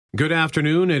Good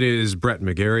afternoon. It is Brett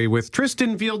McGarry with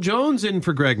Tristan Field-Jones in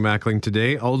for Greg Mackling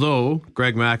today, although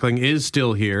Greg Mackling is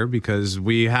still here because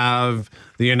we have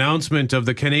the announcement of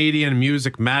the Canadian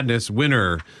Music Madness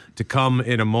winner to come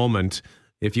in a moment.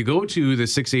 If you go to the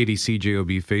 680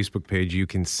 CJOB Facebook page, you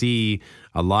can see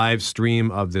a live stream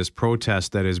of this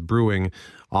protest that is brewing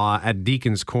at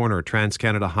Deacon's Corner,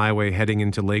 Trans-Canada Highway heading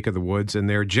into Lake of the Woods, and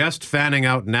they're just fanning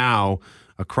out now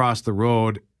across the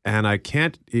road. And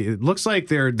it looks like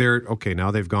they're okay,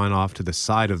 now they've gone off to the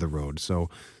side of the road. So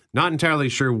not entirely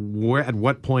sure at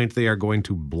what point they are going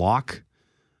to block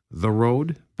the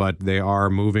road, but they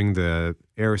are moving. The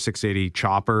Air 680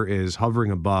 chopper is hovering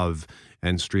above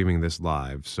and streaming this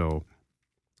live. So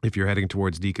if you're heading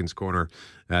towards Deacon's Corner,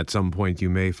 at some point you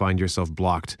may find yourself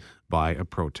blocked by a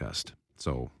protest.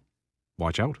 So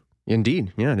watch out.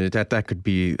 Indeed. Yeah, that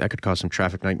could cause some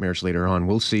traffic nightmares later on.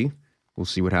 We'll see. We'll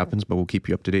see what happens, but we'll keep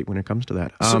you up to date when it comes to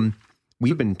that.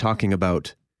 We've been talking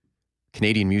about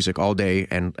Canadian music all day,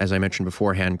 and as I mentioned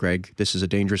beforehand, Greg, this is a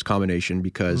dangerous combination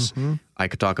because I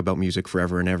could talk about music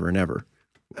forever and ever and ever.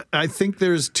 I think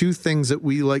there's two things that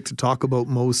we like to talk about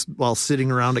most while sitting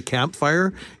around a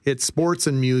campfire. It's sports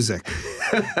and music.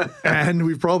 And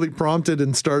we've probably prompted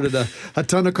and started a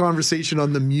ton of conversation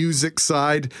on the music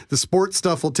side. The sports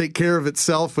stuff will take care of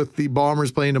itself with the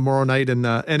Bombers playing tomorrow night and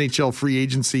NHL free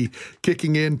agency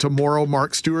kicking in tomorrow.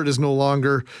 Mark Stewart is no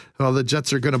longer, the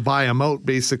Jets are going to buy him out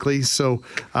basically. So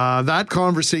that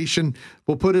conversation,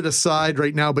 we'll put it aside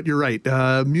right now, but you're right.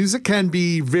 Music can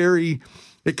be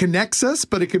it connects us,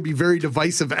 but it can be very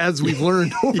divisive, as we've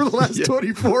learned over the last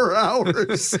 24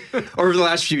 hours. Over the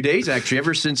last few days, actually,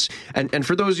 ever since, and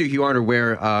for those of you who aren't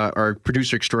aware, our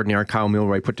producer extraordinaire, Kyle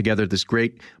Milroy, put together this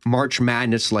great March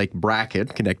Madness-like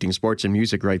bracket, connecting sports and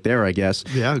music right there, I guess.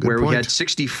 Yeah, good where point. We had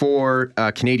 64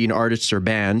 Canadian artists or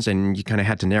bands, and you kind of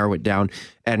had to narrow it down.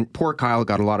 And poor Kyle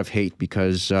got a lot of hate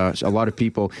because a lot of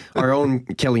people, our own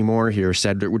Kelly Moore here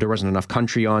said there wasn't enough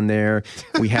country on there.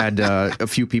 We had a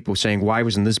few people saying, why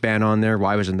wasn't this band on there?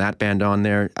 Why wasn't that band on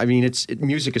there? I mean,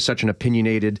 music is such an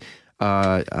opinionated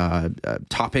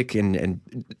topic, and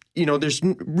there's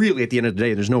really, at the end of the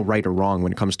day, there's no right or wrong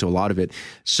when it comes to a lot of it.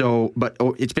 So, but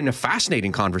it's been a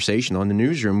fascinating conversation on the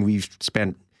newsroom. We've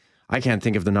spent, I can't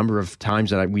think of the number of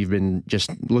times that we've been just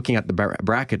looking at the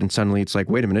bracket, and suddenly it's like,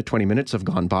 wait a minute, 20 minutes have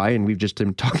gone by and we've just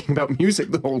been talking about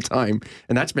music the whole time.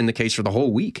 And that's been the case for the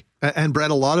whole week. And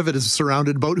Brett, a lot of it is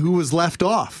surrounded about who was left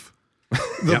off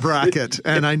the bracket.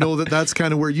 And I know that's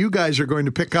kind of where you guys are going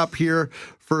to pick up here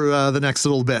for the next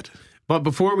little bit. But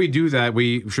before we do that,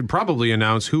 we should probably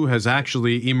announce who has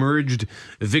actually emerged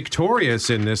victorious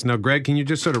in this. Now, Greg, can you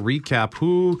just sort of recap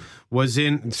who was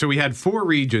in? So we had 4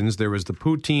 regions. There was the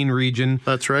Poutine region.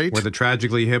 That's right. Where the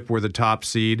Tragically Hip were the top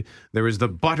seed. There was the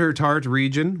Butter Tart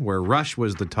region, where Rush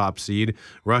was the top seed.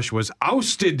 Rush was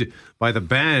ousted by the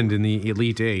band in the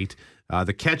Elite Eight.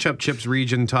 The Ketchup Chips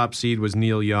region top seed was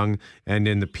Neil Young. And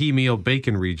in the Pea Meal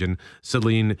Bacon region,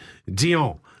 Celine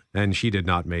Dion. And she did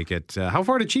not make it. How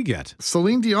far did she get?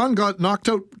 Celine Dion got knocked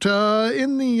out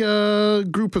in the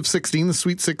group of 16, the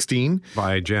Sweet 16.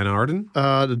 By Jan Arden?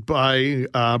 By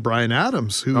Bryan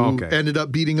Adams, who ended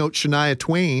up beating out Shania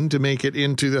Twain to make it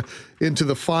into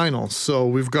the final. So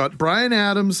we've got Bryan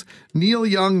Adams, Neil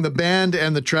Young, the band,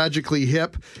 and the Tragically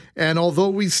Hip. And although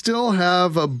we still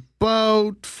have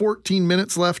about 14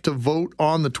 minutes left to vote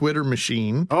on the Twitter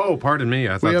machine. Oh, pardon me.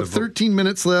 I thought we have 13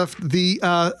 minutes left. The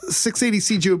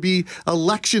 680 CJOB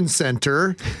Election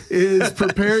Center is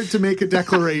prepared to make a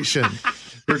declaration.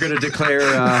 We're going to declare...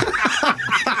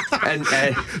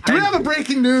 Do we have a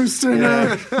breaking news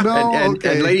tonight? No?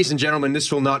 Okay. And ladies and gentlemen,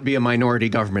 this will not be a minority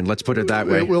government. Let's put it that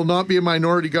way. It will not be a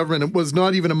minority government. It was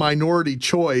not even a minority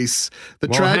choice.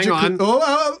 Hang on.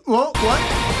 What?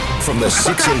 From the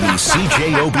 680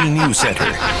 CJOB News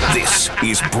Center, this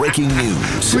is breaking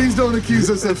news. Please don't accuse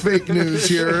us of fake news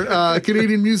here.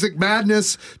 Canadian Music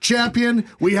Madness champion,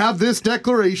 we have this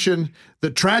declaration.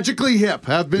 The Tragically Hip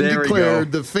have been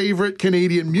declared the favorite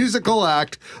Canadian musical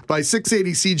act by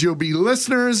 680 CJOB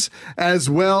listeners, as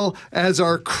well as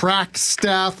our crack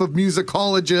staff of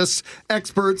musicologists,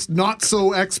 experts, not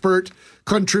so expert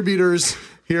contributors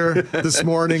here this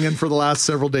morning and for the last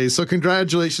several days. So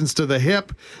congratulations to the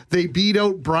Hip. They beat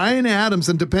out Bryan Adams,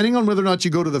 and depending on whether or not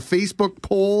you go to the Facebook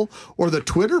poll or the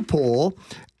Twitter poll,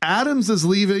 Adams is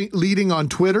leading on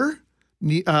Twitter.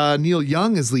 Neil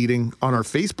Young is leading on our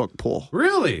Facebook poll.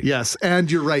 Really? Yes,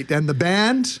 and you're right. And the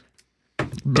band,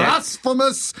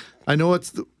 blasphemous. I know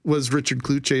it was Jeff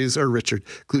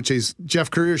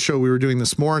Courier's show we were doing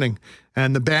this morning,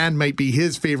 and the band might be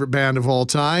his favorite band of all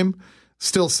time.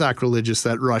 Still sacrilegious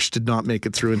that Rush did not make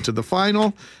it through into the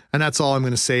final. And that's all I'm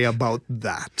going to say about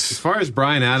that. As far as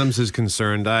Bryan Adams is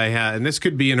concerned, and this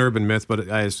could be an urban myth,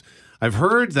 but I've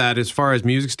heard that as far as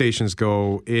music stations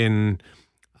go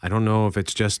I don't know if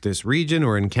it's just this region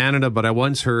or in Canada, but I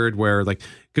once heard where, like,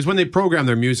 because when they program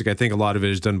their music, I think a lot of it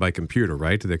is done by computer,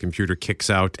 right? The computer kicks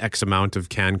out X amount of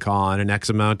CanCon and X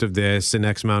amount of this and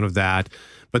X amount of that.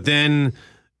 But then,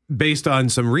 based on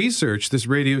some research, this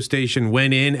radio station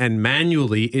went in and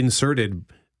manually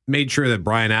made sure that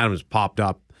Bryan Adams popped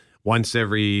up once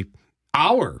every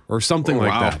hour or something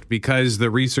like that, because the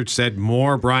research said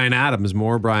more Bryan Adams.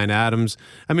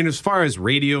 I mean, as far as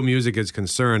radio music is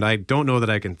concerned, I don't know that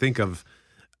I can think of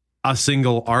a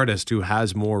single artist who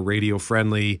has more radio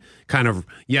friendly, kind of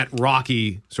yet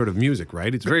rocky sort of music,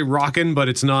 right? It's very rockin', but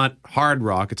it's not hard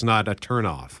rock. It's not a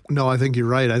turnoff. No, I think you're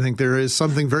right. I think there is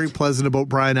something very pleasant about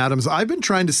Bryan Adams. I've been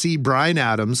trying to see Bryan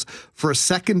Adams for a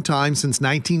second time since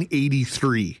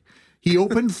 1983. He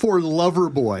opened for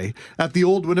Loverboy at the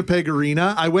old Winnipeg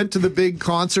Arena. I went to the big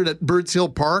concert at Birds Hill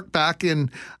Park back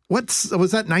in, was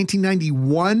that,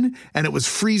 1991? And it was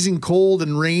freezing cold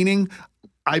and raining.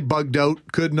 I bugged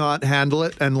out, could not handle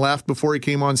it, and left before he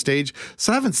came on stage.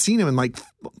 So I haven't seen him in like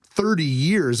 30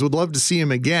 years. Would love to see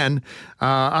him again.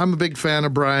 I'm a big fan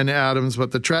of Bryan Adams, but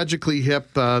the Tragically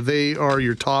Hip, they are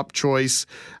your top choice.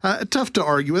 Tough to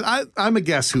argue with. I'm a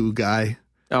Guess Who guy.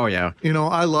 Oh, yeah. You know,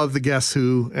 I love the Guess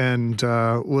Who and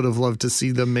would have loved to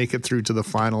see them make it through to the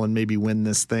final and maybe win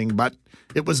this thing, but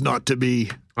it was not to be.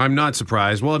 I'm not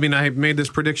surprised. Well, I mean, I made this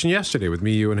prediction yesterday with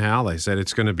me, you, and Hal. I said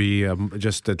it's going to be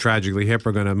just the Tragically Hip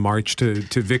are going to march to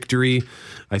victory.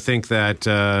 I think that,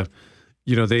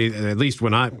 they, at least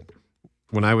when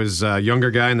I was a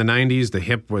younger guy in the 90s, the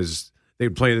Hip was...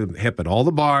 They'd play the Hip at all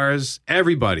the bars.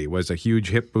 Everybody was a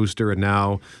huge Hip booster. And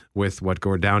now with what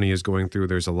Gord Downie is going through,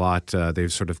 there's a lot.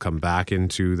 They've sort of come back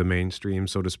into the mainstream,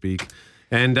 so to speak.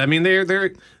 And I mean,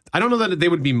 they're I don't know that they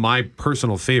would be my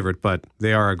personal favorite, but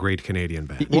they are a great Canadian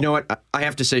band. You know what? I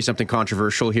have to say something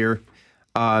controversial here.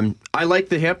 I like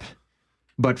the Hip,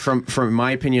 but from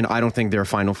my opinion, I don't think they're a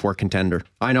Final Four contender.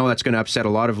 I know that's going to upset a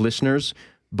lot of listeners,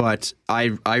 but I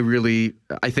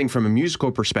think from a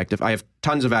musical perspective, I have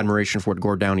tons of admiration for what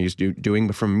Gord Downie is doing.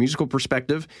 But from a musical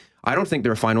perspective, I don't think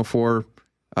they're a Final Four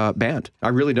band. I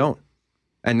really don't.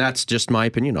 And that's just my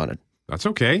opinion on it. That's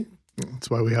okay. That's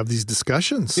why we have these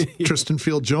discussions. Tristan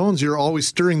Field-Jones, you're always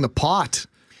stirring the pot.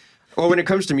 Well, when it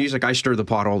comes to music, I stir the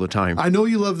pot all the time. I know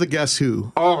you love the Guess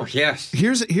Who. Oh, yes.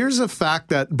 Here's a fact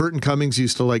that Burton Cummings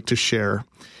used to like to share.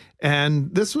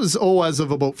 And this was, as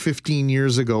of about 15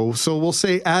 years ago. So we'll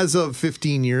say as of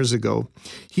 15 years ago,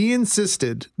 he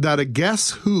insisted that a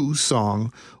Guess Who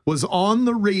song was on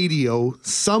the radio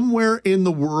somewhere in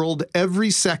the world every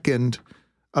second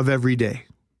of every day.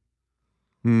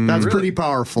 That's really? pretty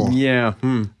powerful. Yeah.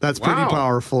 That's pretty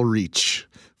powerful reach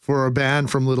for a band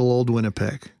from little old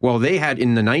Winnipeg. Well, they had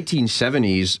in the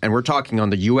 1970s, and we're talking on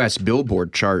the U.S.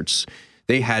 Billboard charts,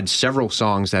 they had several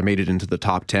songs that made it into the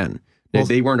top 10.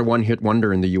 They weren't a one-hit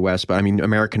wonder in the U.S., but I mean,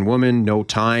 American Woman, No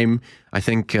Time, I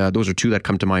think those are two that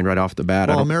come to mind right off the bat.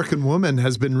 Well, American Woman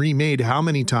has been remade how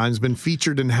many times, been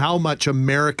featured in how much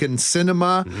American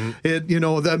cinema.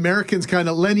 The Americans kind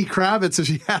of, Lenny Kravitz, if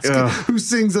you ask who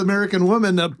sings American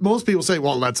Woman, most people say,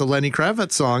 well, that's a Lenny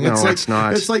Kravitz song. No, it's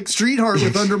not. It's like Streetheart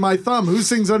with Under My Thumb. Who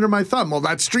sings Under My Thumb? Well,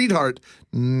 that's Streetheart.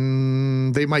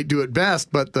 They might do it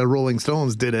best, but the Rolling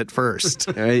Stones did it first.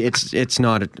 It's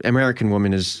not. American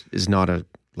Woman is not a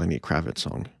Lenny Kravitz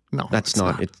song. No, that's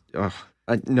not.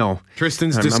 No.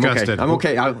 Tristan's disgusted. I'm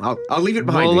okay. I'll leave it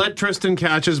behind me. We'll let Tristan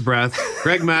catch his breath.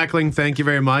 Greg Mackling, thank you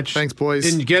very much. Thanks,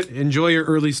 boys. Enjoy your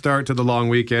early start to the long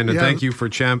weekend, and thank you for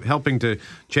helping to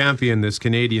champion this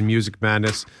Canadian Music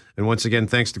Madness. And once again,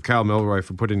 thanks to Kyle Milroy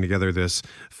for putting together this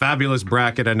fabulous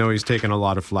bracket. I know he's taken a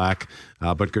lot of flack,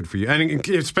 but good for you. And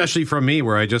especially from me,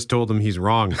 where I just told him he's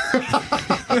wrong for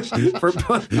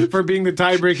being the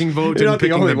tie-breaking vote. You're and not the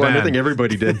picking only the one. band. I think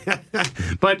everybody did.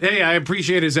 But hey, I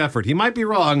appreciate his effort. He might be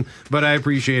wrong, but I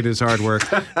appreciate his hard work.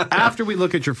 After we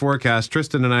look at your forecast,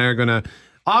 Tristan and I are going to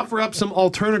offer up some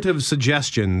alternative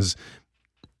suggestions.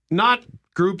 Not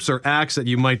groups or acts that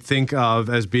you might think of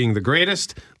as being the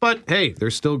greatest, but hey,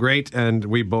 they're still great, and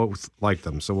we both like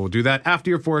them. So we'll do that after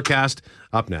your forecast.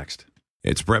 Up next,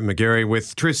 it's Brett McGarry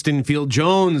with Tristan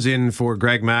Field-Jones in for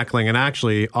Greg Mackling. And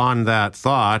actually, on that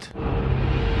thought,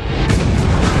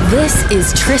 this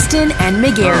is Tristan and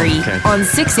McGarry on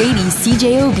 680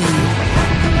 CJOB.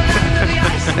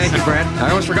 Thank you, Brett.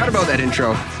 I almost forgot about that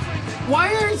intro.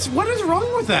 what is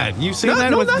wrong with that? You say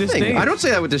that no, with nothing. disdain. I don't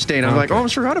say that with disdain. I'm like, I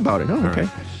almost forgot about it. Oh, okay.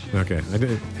 Okay. I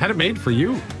had it made for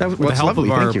you. With the help lovely.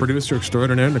 of our Thank you. producer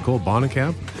extraordinaire, Nicole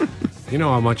Bonnekamp. You know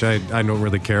how much I don't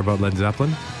really care about Led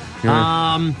Zeppelin.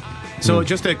 So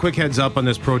just a quick heads up on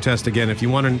this protest again. If you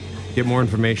want to get more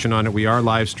information on it, we are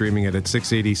live streaming it at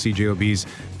 680 CJOB's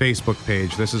Facebook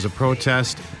page. This is a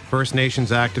protest. First Nations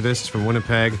activists from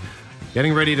Winnipeg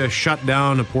getting ready to shut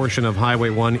down a portion of Highway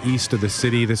 1 east of the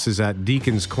city. This is at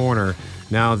Deacon's Corner.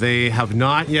 Now, they have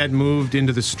not yet moved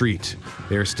into the street.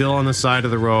 They're still on the side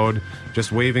of the road,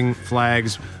 just waving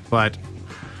flags, but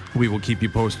we will keep you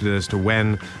posted as to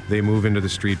when they move into the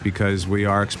street because we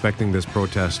are expecting this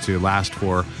protest to last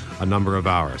for a number of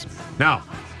hours. Now,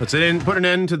 let's put an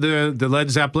end to the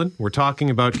Led Zeppelin. We're talking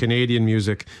about Canadian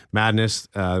Music Madness,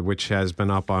 which has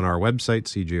been up on our website,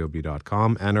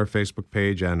 cjob.com, and our Facebook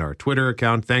page and our Twitter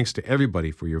account. Thanks to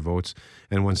everybody for your votes.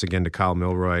 And once again to Kyle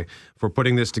Milroy for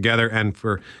putting this together and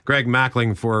for Greg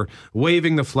Mackling for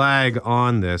waving the flag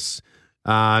on this.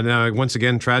 Now, once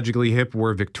again, Tragically Hip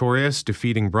were victorious,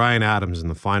 defeating Bryan Adams in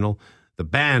the final. The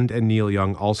band and Neil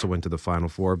Young also went to the Final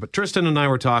Four. But Tristan and I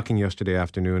were talking yesterday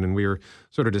afternoon, and we were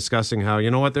sort of discussing how,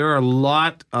 you know what, there are a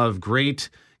lot of great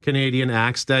Canadian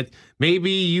acts that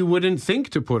maybe you wouldn't think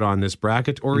to put on this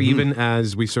bracket, or even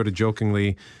as we sort of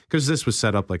jokingly, because this was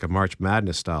set up like a March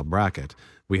Madness style bracket,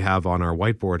 we have on our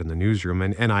whiteboard in the newsroom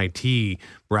an NIT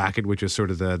bracket, which is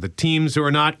sort of the teams who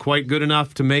are not quite good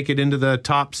enough to make it into the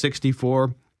top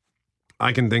 64.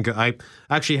 I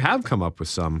actually have come up with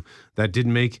some that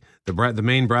didn't make the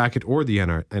main bracket or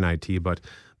the NIT, but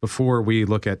before we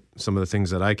look at some of the things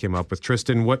that I came up with,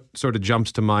 Tristan, what sort of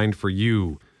jumps to mind for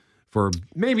you for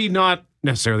maybe not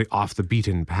necessarily off the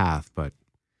beaten path, but...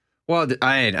 Well,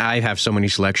 I have so many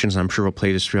selections, and I'm sure we'll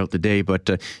play this throughout the day, but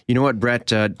you know what, Brett?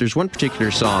 There's one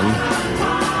particular song.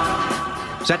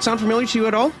 Does that sound familiar to you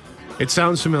at all? It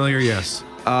sounds familiar, yes.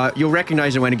 You'll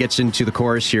recognize it when it gets into the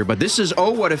chorus here, but this is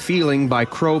Oh What a Feeling by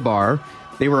Crowbar.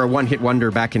 They were a one-hit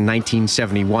wonder back in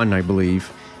 1971, I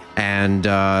believe, and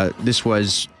this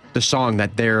was the song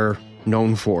that they're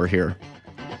known for here.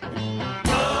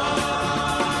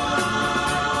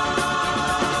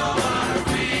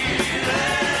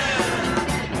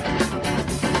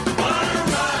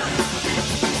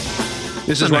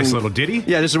 This is a nice little ditty.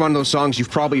 Yeah, this is one of those songs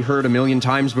you've probably heard a million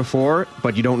times before,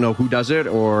 but you don't know who does it,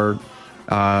 or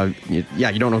you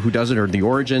don't know who does it, or the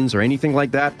origins, or anything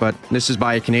like that. But this is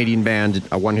by a Canadian band,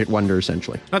 a one-hit wonder,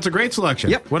 essentially. That's a great selection.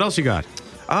 Yep. What else you got?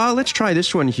 Let's try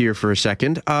this one here for a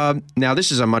second. Now,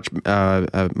 this is a much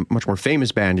more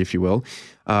famous band, if you will,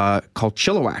 called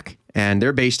Chilliwack, and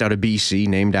they're based out of BC,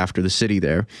 named after the city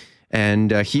there.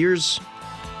 And here's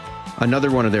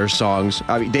another one of their songs.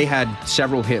 They had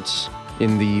several hits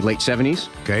in the late 70s.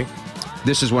 Okay.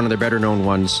 This is one of their better known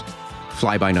ones,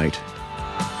 Fly By Night.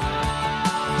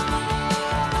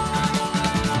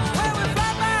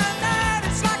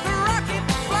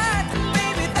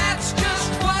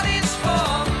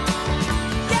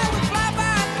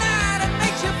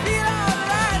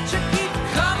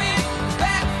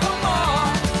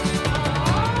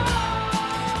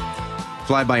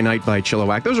 Fly By Night by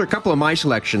Chilliwack. Those are a couple of my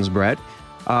selections, Brett.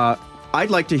 I'd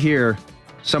like to hear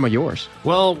some of yours.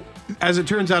 Well, as it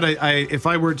turns out, if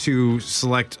I were to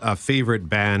select a favorite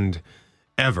band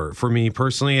ever, for me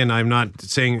personally, and I'm not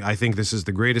saying I think this is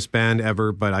the greatest band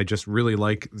ever, but I just really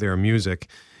like their music,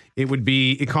 it would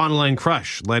be Econoline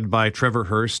Crush, led by Trevor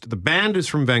Hurst. The band is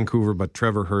from Vancouver, but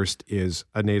Trevor Hurst is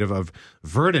a native of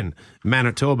Virden,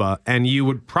 Manitoba, and you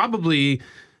would probably...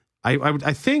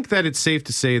 I think that it's safe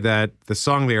to say that the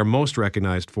song they are most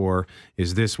recognized for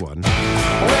is this one.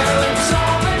 Well, it's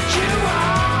all that you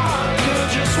are. You're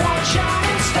just one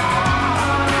shining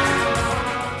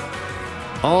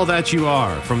star. All That You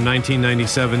Are from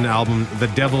 1997 album The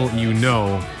Devil You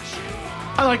Know.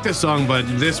 I like this song, but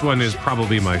this one is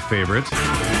probably my favorite.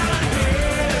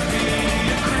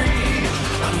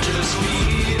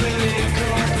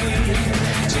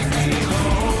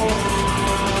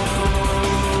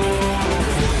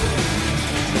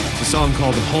 Song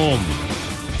called Home.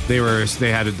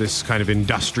 They had this kind of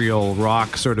industrial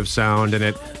rock sort of sound, and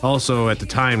it also at the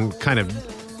time kind of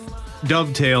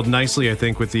dovetailed nicely, I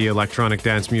think, with the electronic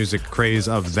dance music craze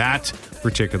of that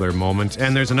particular moment.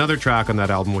 And there's another track on that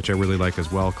album which I really like as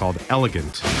well, called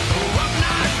Elegant.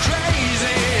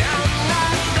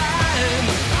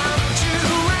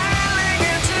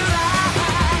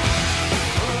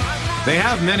 They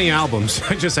have many albums.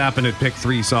 I just happened to pick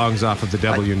 3 songs off of The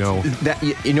Devil You Know.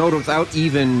 Without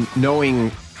even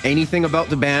knowing anything about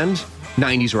the band,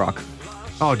 90s rock.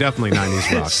 Oh, definitely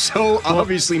 90s rock. So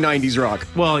obviously 90s rock.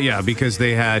 Well, yeah, because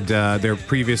they had their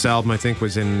previous album, I think,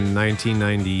 was in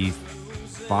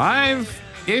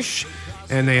 1995-ish.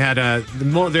 and they had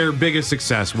their biggest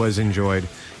success was enjoyed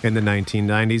in the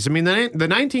 1990s. I mean, the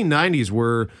 1990s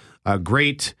were a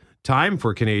great time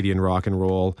for Canadian rock and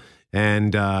roll,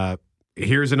 and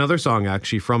here's another song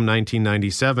actually from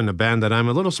 1997, a band that I'm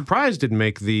a little surprised didn't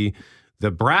make the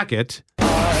bracket.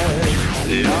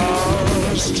 Lost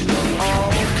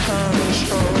all control.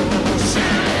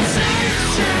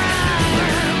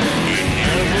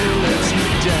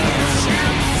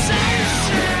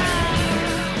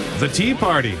 The Tea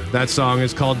Party. That song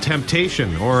is called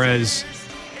Temptation, or as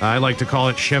I like to call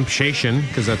it, Shempshation,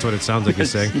 because that's what it sounds like you're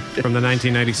saying, from the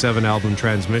 1997 album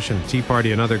Transmission. Tea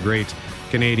Party, another great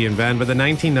Canadian band. But the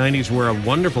 1990s were a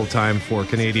wonderful time for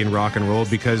Canadian rock and roll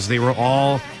because they were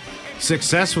all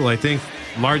successful, I think,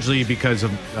 largely because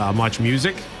of much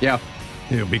music. Yeah.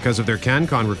 Because of their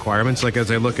CanCon requirements. Like as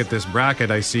I look at this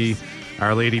bracket, I see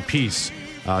Our Lady Peace.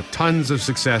 Tons of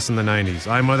success in the 90s.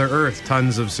 I, Mother Earth,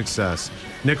 tons of success.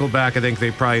 Nickelback, I think they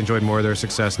probably enjoyed more of their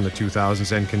success in the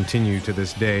 2000s and continue to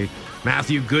this day.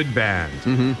 Matthew Good Band.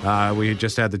 Mm-hmm. We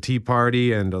just had the Tea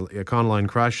Party and Econoline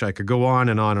Crush. I could go on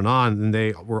and on and on. And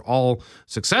they were all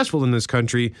successful in this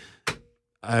country.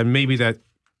 Maybe that it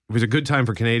was a good time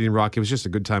for Canadian rock. It was just a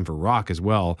good time for rock as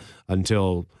well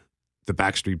until the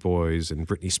Backstreet Boys and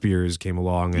Britney Spears came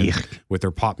along and with their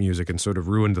pop music and sort of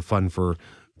ruined the fun for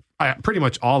pretty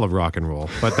much all of rock and roll,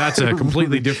 but that's a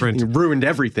completely different... You ruined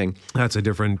everything. That's a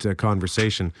different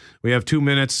conversation. We have 2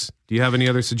 minutes. Do you have any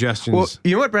other suggestions? Well,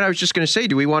 you know what, Brett? I was just going to say,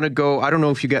 do we want to go... I don't know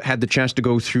if you had the chance to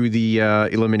go through the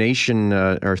elimination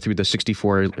or through the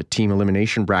 64-team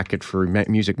elimination bracket for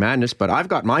Music Madness, but I've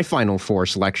got my Final Four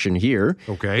selection here.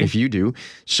 Okay. If you do.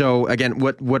 So, again,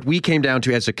 what we came down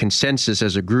to as a consensus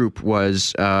as a group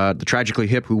was the Tragically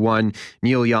Hip, who won,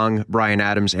 Neil Young, Bryan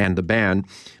Adams, and the band.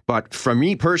 But for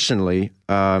me personally,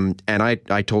 and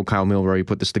I told Kyle Milroy, who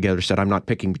put this together, said I'm not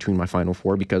picking between my Final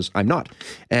Four because I'm not.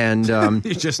 And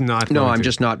you're just not. No, I'm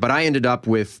just not. But I ended up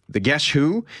with the Guess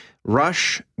Who,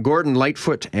 Rush, Gordon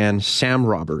Lightfoot, and Sam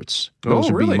Roberts.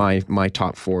 Those would be my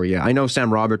top four. Yeah, I know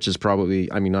Sam Roberts is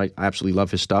probably. I mean, I absolutely love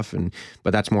his stuff,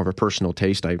 but that's more of a personal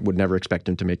taste. I would never expect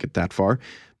him to make it that far.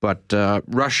 But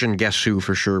Rush and Guess Who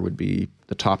for sure would be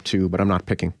the top two. But I'm not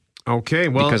picking. Okay,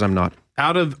 well, because I'm not.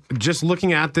 Out of just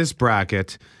looking at this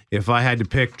bracket, if I had to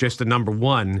pick just a number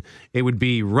one, it would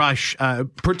be Rush,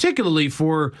 particularly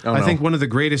for, I think, one of the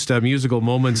greatest musical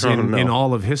moments in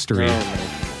all of history.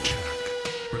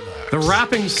 The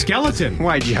Rapping Skeleton.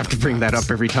 Why'd you have to bring that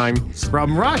up every time?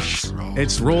 From Rush.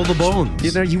 It's Roll the Bones.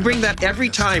 You know, you bring that every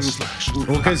time.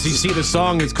 Well, because you see the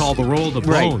song is called the Roll the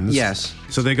Bones. Right, yes.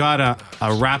 So they got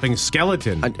a rapping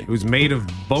skeleton who's made of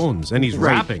bones, and he's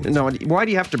rapping. No, why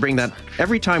do you have to bring that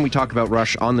every time we talk about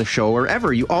Rush on the show or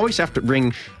ever? You always have to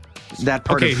bring that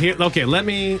part of... Okay, let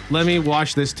me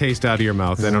wash this taste out of your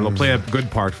mouth, and I'll play a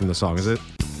good part from the song.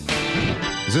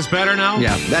 Is this better now?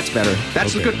 Yeah, that's better.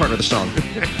 That's the good part of the song.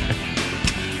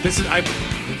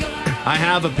 I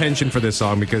have a penchant for this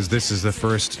song because this is the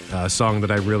first song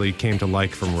that I really came to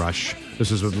like from Rush.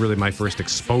 This was really my first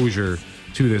exposure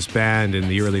to this band in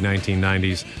the early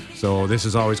 1990s. So this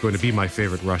is always going to be my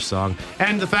favorite Rush song.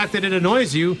 And the fact that it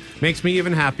annoys you makes me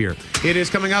even happier. It is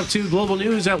coming up to Global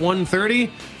News at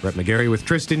 1:30. Brett McGarry with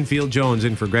Tristan Field-Jones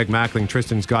in for Greg Mackling.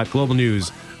 Tristan's got Global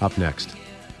News up next.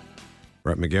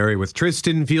 Brett McGarry with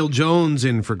Tristan Field-Jones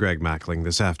in for Greg Mackling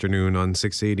this afternoon on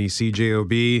 680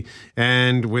 CJOB.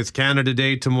 And with Canada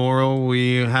Day tomorrow,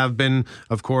 we have been,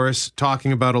 of course,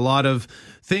 talking about a lot of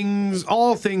things,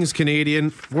 all things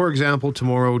Canadian. For example,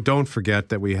 tomorrow, don't forget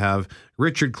that we have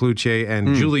Richard Cloutier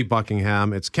and Julie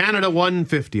Buckingham. It's Canada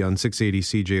 150 on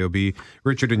 680 CJOB.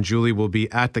 Richard and Julie will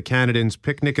be at the Canadians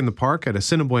Picnic in the Park at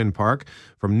Assiniboine Park.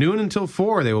 From noon until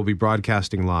 4, they will be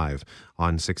broadcasting live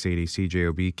on 680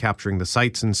 CJOB, capturing the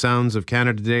sights and sounds of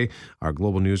Canada Day. Our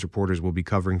Global News reporters will be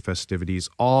covering festivities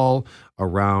all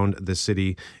around the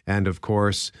city. And, of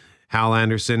course, Hal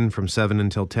Anderson from 7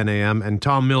 until 10 a.m. and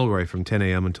Tom Milroy from 10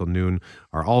 a.m. until noon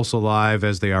are also live,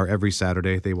 as they are every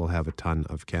Saturday. They will have a ton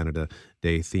of Canada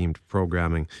Day-themed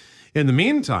programming. In the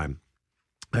meantime,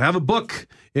 I have a book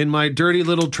in my dirty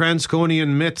little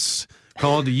Transconian mitts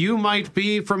called You Might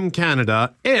Be From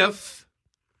Canada If...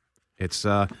 It's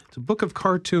a book of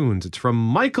cartoons. It's from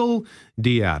Michael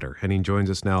Deatter, and he joins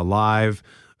us now live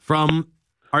from...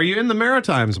 Are you in the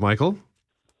Maritimes, Michael?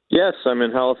 Yes, I'm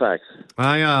in Halifax.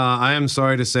 I am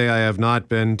sorry to say I have not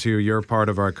been to your part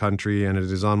of our country, and it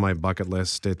is on my bucket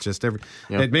list. It just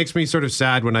it makes me sort of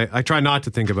sad when I try not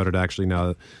to think about it, actually, now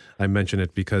that I mention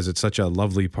it, because it's such a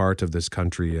lovely part of this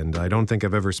country, and I don't think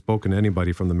I've ever spoken to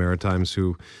anybody from the Maritimes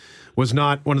who was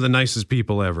not one of the nicest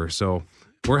people ever. So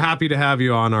we're happy to have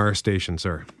you on our station,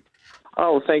 sir.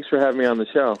 Oh, thanks for having me on the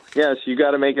show. Yes, you got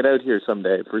to make it out here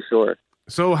someday, for sure.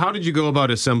 So how did you go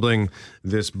about assembling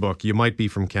this book? You might be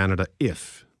from Canada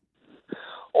if.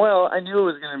 Well, I knew it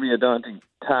was going to be a daunting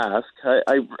task.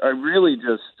 I really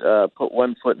just put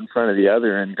one foot in front of the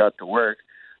other and got to work.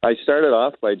 I started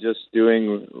off by just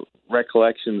doing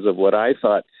recollections of what I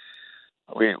thought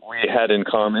we had in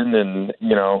common, and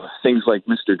things like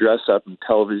Mr. Dress Up and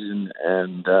television,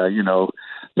 and the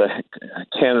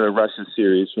Canada-Russia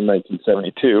series from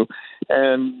 1972,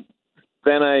 and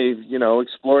then I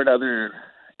explored other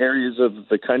areas of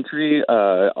the country,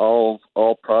 all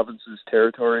provinces,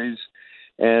 territories,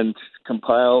 and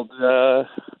compiled a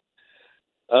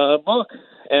book.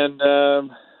 And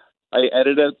I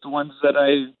edited out the ones that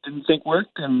I didn't think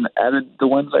worked and added the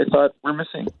ones I thought were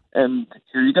missing. And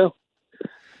here you go.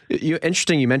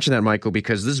 Interesting you mentioned that, Michael,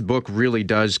 because this book really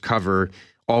does cover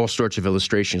all sorts of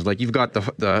illustrations. Like you've got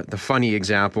the funny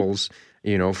examples.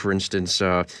 For instance,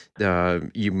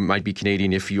 you might be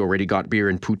Canadian if you already got beer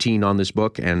and poutine on this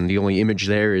book, and the only image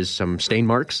there is some stain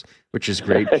marks, which is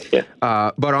great. Yeah.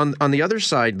 But on the other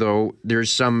side, though, there's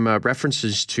some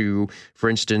references to, for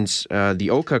instance, the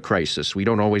Oka crisis. We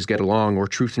don't always get along, or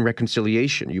truth and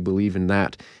reconciliation. You believe in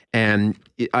that. And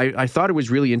I thought it was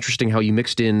really interesting how you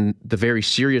mixed in the very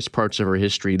serious parts of our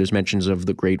history. There's mentions of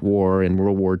the Great War and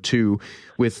World War II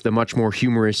with the much more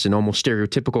humorous and almost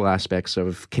stereotypical aspects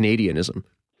of Canadianism.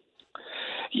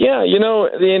 Yeah,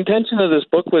 the intention of this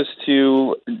book was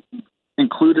to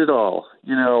include it all.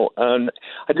 I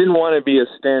didn't want to be a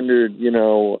standard,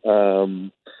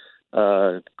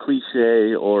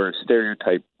 cliche or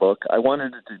stereotype book. I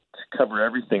wanted it to cover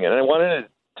everything, and I wanted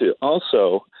it to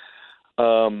also,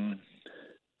 to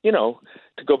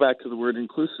go back to the word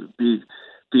inclusive, be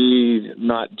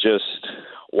not just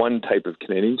one type of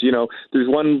Canadians. There's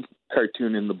one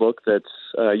cartoon in the book that's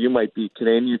you might be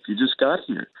Canadian if you just got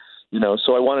here.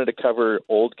 So I wanted to cover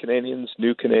old Canadians,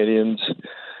 new Canadians,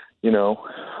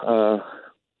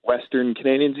 Western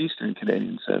Canadians, Eastern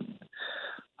Canadians, and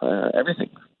everything.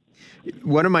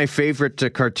 One of my favorite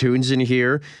cartoons in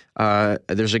here,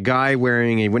 there's a guy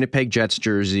wearing a Winnipeg Jets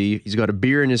jersey. He's got a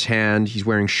beer in his hand. He's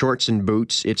wearing shorts and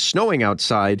boots. It's snowing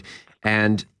outside.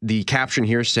 And the caption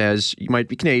here says, you might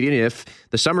be Canadian if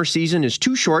the summer season is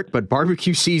too short, but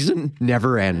barbecue season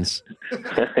never ends.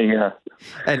 Yeah.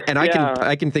 And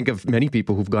I can think of many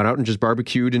people who've gone out and just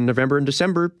barbecued in November and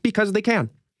December because they can.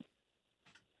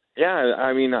 Yeah,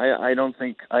 I mean, I don't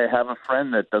think I have a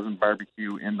friend that doesn't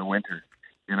barbecue in the winter.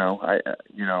 I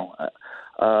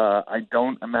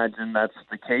don't imagine that's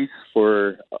the case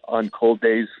on cold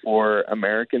days for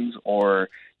Americans or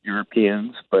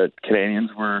Europeans, but Canadians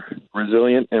were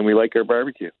resilient and we like our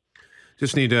barbecue.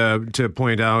 Just need to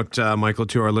point out, Michael,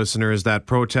 to our listeners that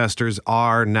protesters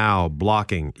are now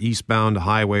blocking eastbound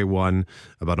Highway 1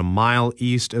 about a mile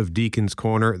east of Deacon's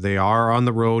Corner. They are on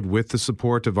the road with the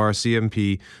support of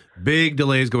RCMP. Big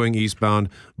delays going eastbound.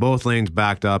 Both lanes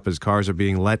backed up as cars are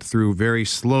being let through very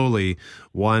slowly,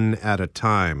 one at a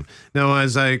time. Now,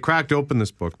 as I cracked open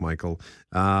this book, Michael,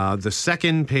 the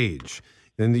second page,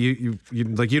 and you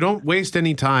don't waste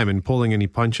any time in pulling any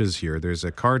punches here. There's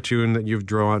a cartoon that you've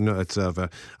drawn. It's of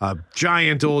a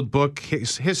giant old book,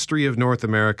 History of North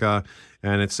America,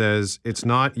 and it says, it's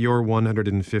not your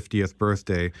 150th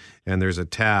birthday. And there's a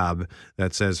tab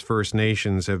that says First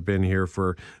Nations have been here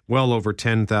for well over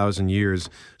 10,000 years.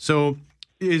 So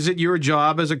is it your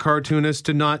job as a cartoonist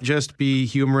to not just be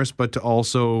humorous, but to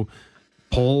also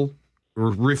pull or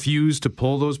refuse to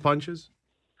pull those punches?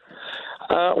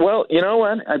 Well, you know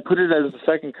what? I put it as the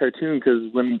second cartoon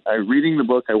because when I reading the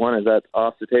book, I wanted that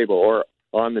off the table or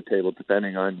on the table,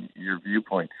 depending on your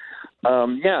viewpoint. I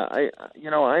am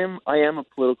a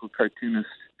political cartoonist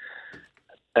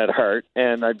at heart,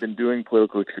 and I've been doing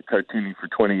political cartooning for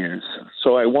 20 years.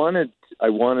 So I wanted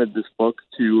this book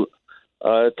to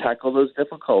tackle those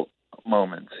difficult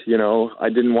moments. I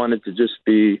didn't want it to just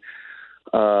be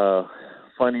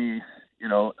funny,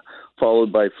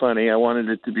 followed by funny. I wanted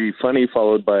it to be funny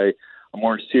followed by a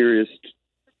more serious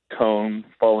tone,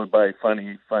 followed by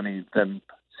funny, then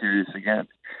serious again.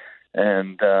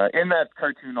 And in that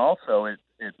cartoon also, it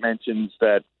mentions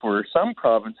that for some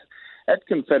province, at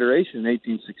Confederation in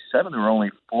 1867, there were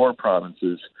only 4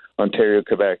 provinces, Ontario,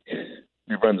 Quebec,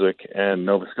 New Brunswick, and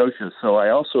Nova Scotia. So I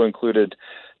also included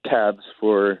tabs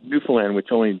for Newfoundland,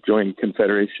 which only joined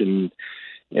Confederation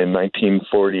in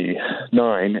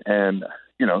 1949, and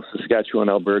Saskatchewan,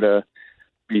 Alberta,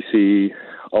 BC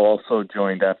also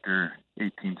joined after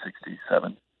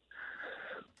 1867.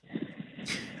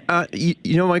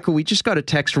 You know, Michael, we just got a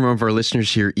text from one of our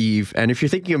listeners here, Eve. And if you're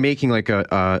thinking of making like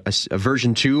a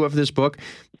version 2 of this book,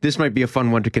 this might be a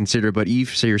fun one to consider. But Eve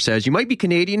says, you might be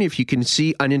Canadian if you can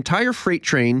see an entire freight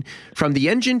train from the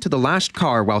engine to the last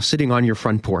car while sitting on your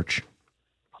front porch.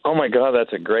 Oh my God,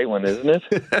 that's a great one, isn't it?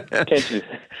 Can't you?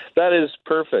 That is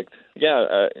perfect.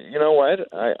 Yeah, you know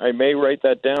what? I may write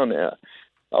that down.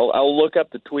 I'll look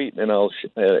up the tweet, and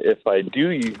if I do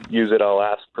use it, I'll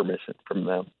ask permission from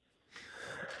them.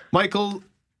 Michael,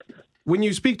 when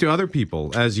you speak to other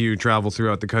people as you travel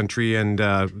throughout the country and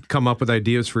come up with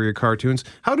ideas for your cartoons,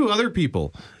 how do other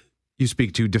people you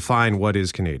speak to define what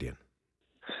is Canadian?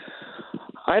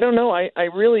 I don't know. I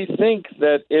really think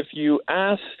that if you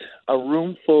asked a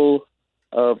room full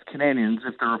of Canadians,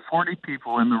 if there are 40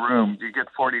 people in the room, you get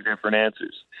 40 different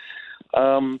answers.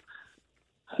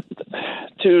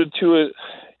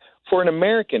 For an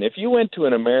American, if you went to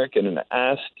an American and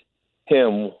asked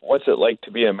him, what's it like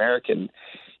to be American,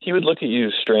 he would look at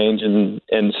you strange and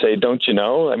say, don't you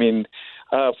know? I mean,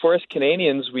 for us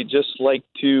Canadians, we just like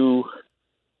to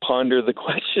ponder the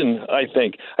question, I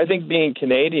think. I think being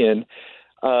Canadian,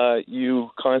 you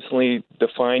constantly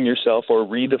define yourself or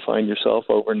redefine yourself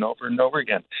over and over and over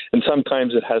again. And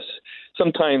sometimes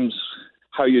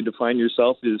how you define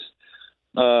yourself is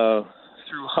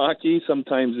through hockey.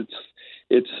 Sometimes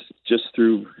it's just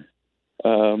through,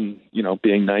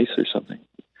 being nice or something.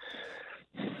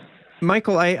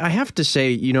 Michael, I have to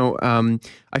say,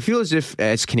 I feel as if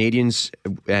as Canadians,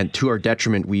 and to our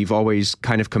detriment, we've always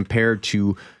kind of compared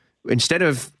to, instead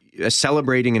of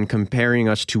celebrating and comparing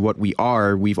us to what we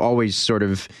are, we've always sort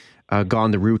of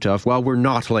gone the route of, well, we're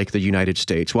not like the United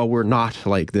States. Well, we're not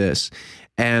like this.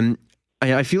 And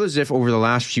I feel as if over the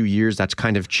last few years that's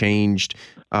kind of changed.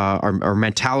 Our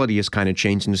mentality has kind of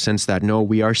changed in the sense that, no,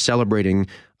 we are celebrating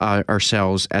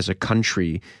ourselves as a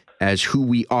country, as who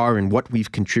we are and what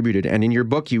we've contributed. And in your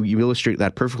book, you illustrate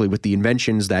that perfectly with the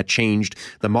inventions that changed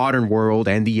the modern world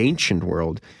and the ancient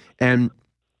world. And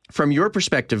from your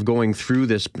perspective, going through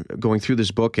this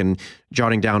book and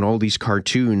jotting down all these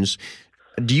cartoons,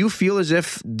 do you feel as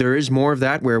if there is more of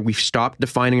that where we've stopped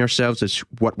defining ourselves as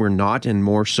what we're not and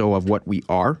more so of what we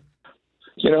are?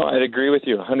 I'd agree with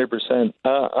you 100%.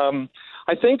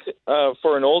 I think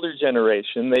for an older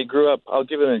generation, they grew up, I'll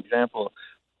give an example.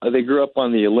 They grew up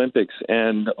on the Olympics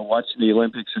and watching the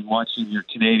Olympics and watching your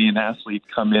Canadian athlete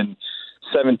come in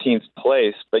 17th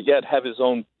place, but yet have his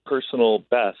own personal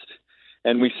best.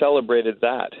 And we celebrated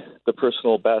that, the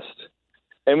personal best.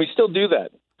 And we still do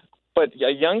that. But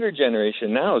a younger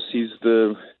generation now sees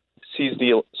the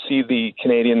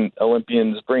Canadian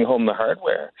Olympians bring home the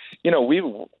hardware.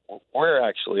 We're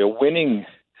actually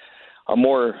a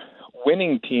more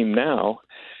winning team now.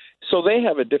 So they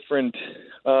have a different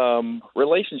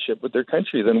relationship with their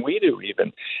country than we do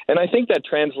even. And I think that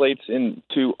translates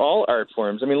into all art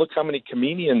forms. I mean, look how many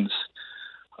comedians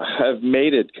have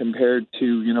made it compared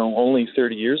to, only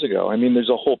 30 years ago. I mean, there's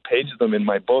a whole page of them in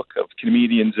my book of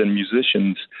comedians and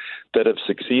musicians that have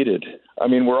succeeded. I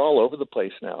mean, we're all over the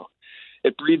place now.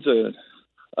 It breeds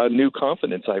a new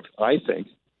confidence, I think.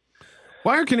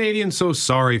 Why are Canadians so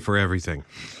sorry for everything?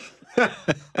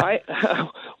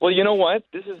 Well, you know what?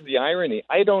 This is the irony.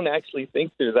 I don't actually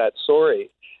think they're that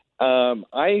sorry.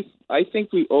 I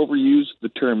think we overuse the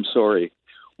term sorry.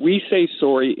 We say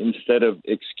sorry instead of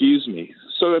excuse me.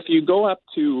 So if you go up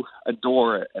to a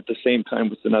door at the same time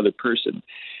with another person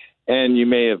and you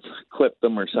may have clipped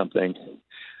them or something,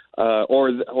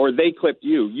 or they clipped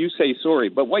you, you say sorry,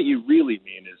 but what you really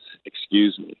mean is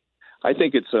excuse me. I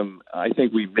think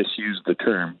we misuse the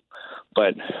term.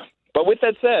 But with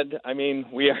that said, I mean,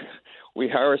 we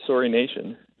are a sorry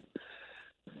nation.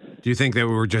 Do you think that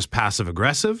we were just passive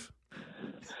aggressive?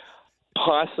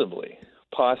 Possibly.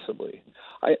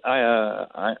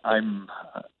 I'm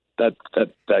that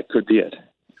could be it.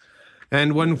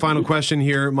 And one final question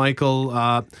here,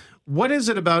 Michael. What is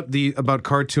it about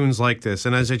cartoons like this?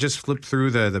 And as I just flip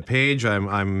through the page,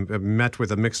 I'm met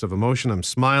with a mix of emotion. I'm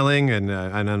smiling, and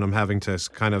then I'm having to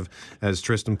kind of, as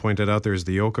Tristan pointed out, there's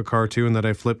the Yoka cartoon that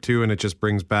I flipped to, and it just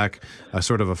brings back a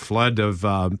sort of a flood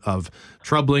of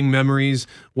troubling memories.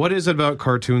 What is it about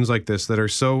cartoons like this that are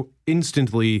so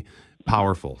instantly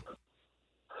powerful?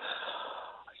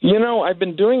 I've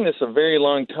been doing this a very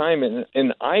long time,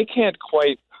 and I can't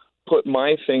quite put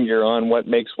my finger on what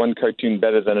makes one cartoon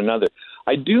better than another.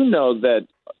 I do know that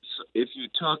if you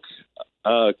took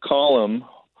a column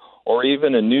or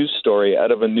even a news story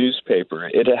out of a newspaper,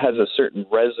 it has a certain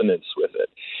resonance with it.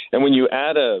 And when you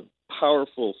add a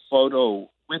powerful photo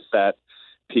with that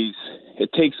piece,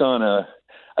 it takes on a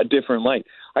different light.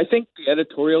 I think the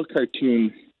editorial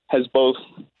cartoon has both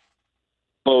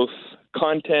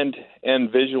content and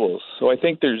visuals. So I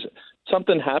think there's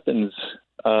something happens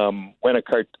when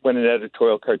an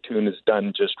editorial cartoon is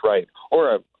done just right,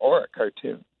 or a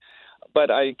cartoon. But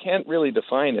I can't really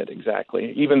define it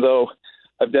exactly, even though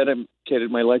I've dedicated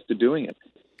my life to doing it.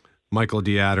 Michael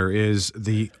Deatter is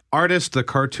the artist, the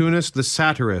cartoonist, the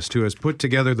satirist who has put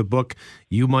together the book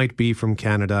You Might Be From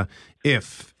Canada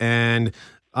If. And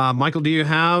Michael, do you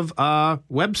have a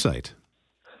website?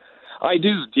 I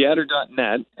do,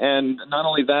 deatter.net. And not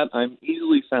only that, I'm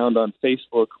easily found on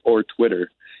Facebook or Twitter.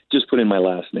 Just put in my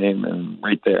last name and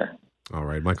right there. All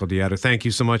right, Michael Deatter, thank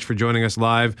you so much for joining us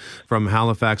live from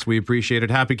Halifax. We appreciate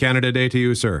it. Happy Canada Day to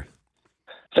you, sir.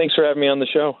 Thanks for having me on the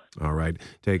show. All right.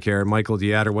 Take care. Michael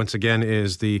Deatter, once again,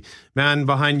 is the man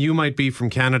behind You Might Be From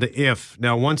Canada If.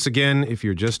 Now, once again, if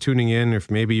you're just tuning in,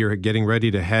 if maybe you're getting ready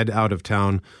to head out of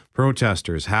town,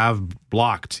 protesters have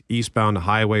blocked eastbound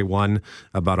Highway 1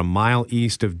 about a mile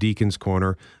east of Deacon's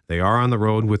Corner. They are on the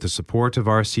road with the support of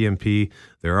RCMP.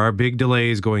 There are big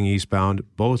delays going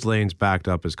eastbound. Both lanes backed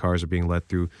up as cars are being let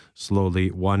through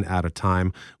slowly, one at a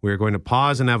time. We're going to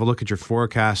pause and have a look at your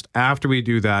forecast. After we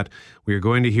do that, we are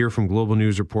going to hear from Global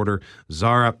News reporter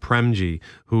Zara Premji,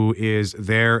 who is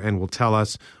there and will tell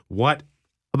us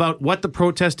about what the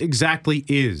protest exactly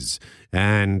is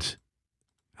and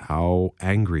how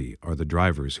angry are the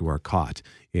drivers who are caught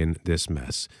in this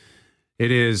mess.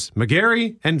 It is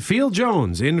McGarry and Field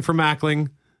Jones in for Mackling.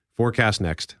 Forecast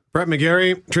next. Brett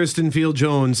McGarry, Tristan Field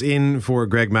Jones in for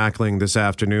Greg Mackling this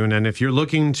afternoon. And if you're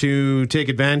looking to take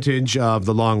advantage of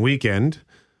the long weekend,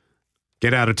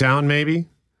 get out of town maybe,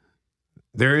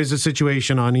 there is a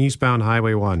situation on eastbound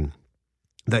Highway 1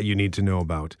 that you need to know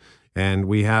about. And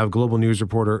we have Global News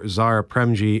reporter Zara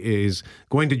Premji is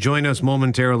going to join us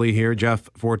momentarily here. Jeff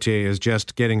Fortier is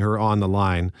just getting her on the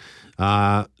line.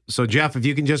 So, Jeff, if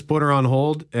you can just put her on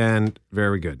hold, and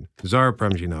very good. Zara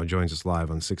Premji now joins us live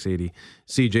on 680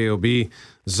 CJOB.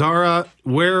 Zara,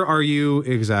 where are you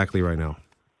exactly right now?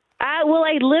 Well,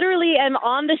 I literally am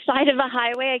on the side of a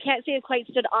highway. I can't say I've quite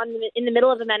stood in the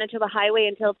middle of the Manitoba Highway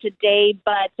until today,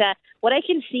 but what I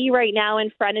can see right now in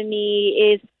front of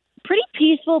me is pretty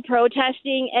peaceful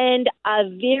protesting and a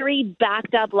very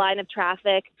backed up line of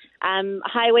traffic.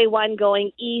 Highway 1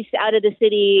 going east out of the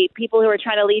city, people who are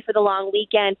trying to leave for the long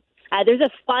weekend. There's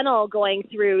a funnel going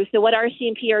through. So what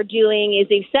RCMP are doing is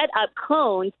they've set up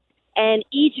cones, and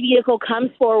each vehicle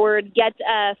comes forward, gets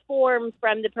a form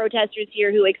from the protesters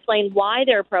here who explain why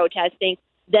they're protesting.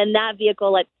 Then that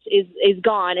vehicle is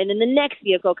gone, and then the next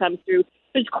vehicle comes through.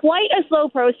 It's quite a slow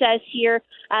process here.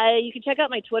 You can check out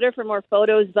my Twitter for more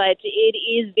photos, but it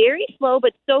is very slow.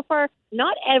 But so far,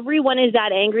 not everyone is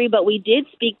that angry. But we did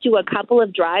speak to a couple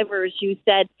of drivers who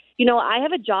said, I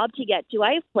have a job to get to.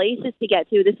 I have places to get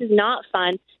to. This is not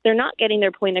fun. They're not getting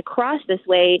their point across this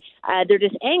way. They're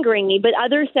just angering me. But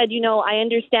others said, I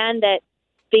understand that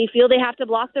they feel they have to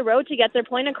block the road to get their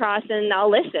point across, and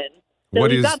I'll listen. So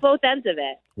we've got both ends of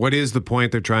it. What is the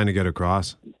point they're trying to get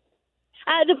across?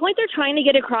 The point they're trying to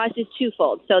get across is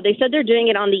twofold. So they said they're doing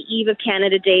it on the eve of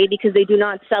Canada Day because they do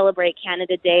not celebrate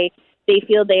Canada Day. They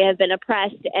feel they have been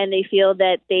oppressed, and they feel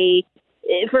that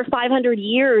for 500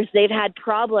 years, they've had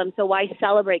problems. So why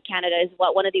celebrate Canada is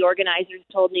what one of the organizers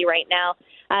told me right now.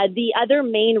 The other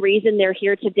main reason they're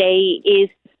here today is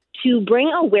to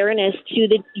bring awareness to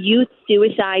the youth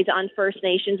suicides on First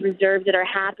Nations reserves that are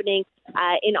happening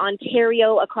in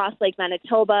Ontario, across Lake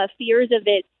Manitoba, fears of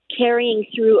it carrying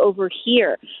through over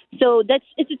here. So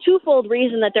it's a twofold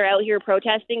reason that they're out here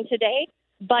protesting today.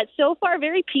 But so far,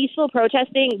 very peaceful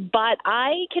protesting. But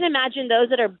I can imagine those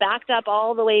that are backed up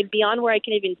all the way beyond where I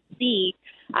can even see,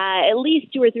 at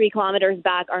least 2 or 3 kilometers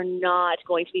back, are not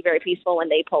going to be very peaceful when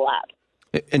they pull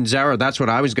up. And Zara, that's what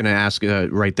I was going to ask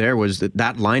right there, was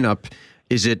that lineup,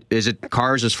 is it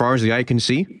cars as far as the eye can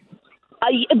see?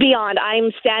 Beyond.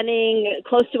 I'm standing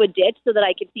close to a ditch so that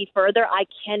I can see further. I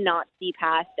cannot see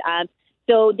past.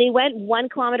 So they went 1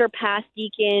 kilometer past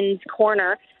Deacon's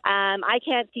Corner. I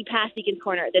can't see past Deacon's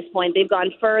Corner at this point. They've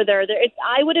gone further.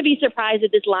 I wouldn't be surprised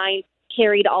if this line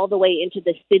carried all the way into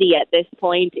the city at this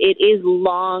point. It is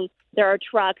long. There are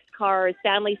trucks, cars,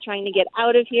 families trying to get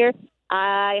out of here.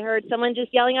 I heard someone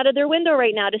just yelling out of their window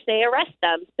right now to say arrest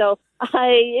them. So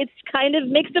it's kind of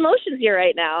mixed emotions here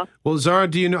right now. Well, Zara,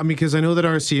 do you know, because I know that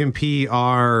RCMP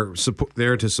are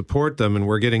there to support them, and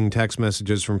we're getting text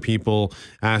messages from people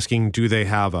asking, do they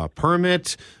have a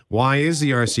permit? Why is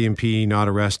the RCMP not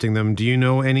arresting them? Do you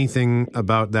know anything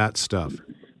about that stuff?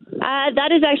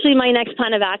 That is actually my next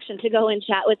plan of action, to go and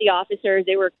chat with the officers.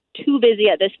 They were too busy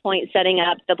at this point setting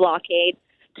up the blockade.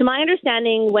 to my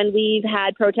understanding, when we've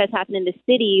had protests happen in the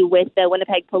city with the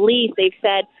Winnipeg police, they've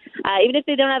said even if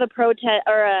they don't have a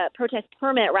protest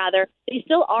permit, rather, they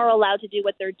still are allowed to do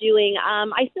what they're doing.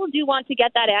 I still do want to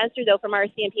get that answer, though, from our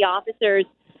CMP officers.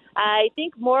 I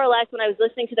think more or less when I was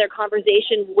listening to their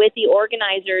conversation with the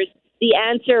organizers, the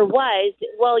answer was,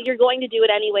 well, you're going to do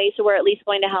it anyway, so we're at least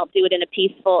going to help do it in a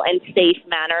peaceful and safe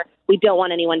manner. We don't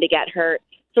want anyone to get hurt.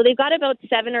 So they've got about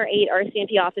 7 or 8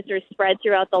 RCMP officers spread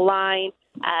throughout the line,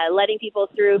 letting people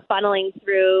through, funneling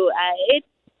through. It's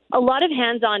a lot of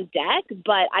hands on deck,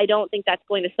 but I don't think that's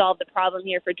going to solve the problem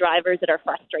here for drivers that are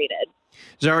frustrated.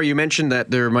 Zara, you mentioned that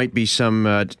there might be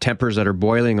some tempers that are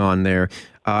boiling on there.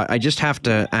 I just have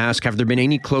to ask, have there been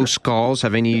any close calls?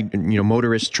 Have any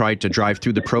motorists tried to drive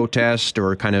through the protest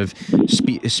or kind of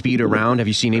speed around? Have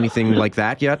you seen anything like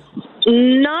that yet?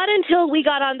 Not until we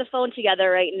got on the phone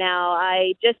together right now.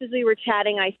 Just as we were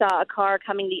chatting, I saw a car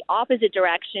coming the opposite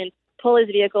direction, pull his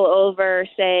vehicle over,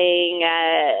 saying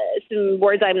some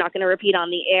words I'm not going to repeat on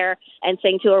the air, and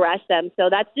saying to arrest them. So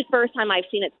that's the first time I've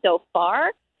seen it so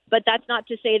far. But that's not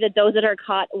to say that those that are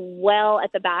caught well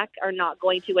at the back are not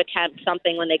going to attempt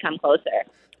something when they come closer.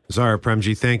 Zara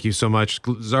Premji, thank you so much.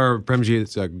 Zara Premji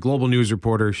is a global news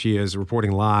reporter. She is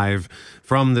reporting live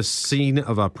from the scene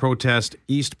of a protest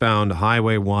eastbound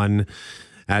Highway 1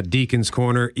 at Deacon's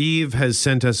Corner. Eve has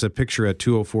sent us a picture at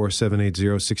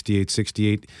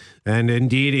 204-780-6868. And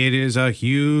indeed, it is a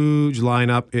huge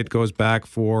lineup. It goes back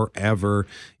forever.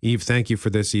 Eve, thank you for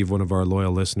this. Eve, one of our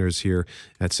loyal listeners here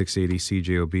at 680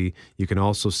 CJOB. You can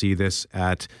also see this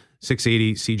at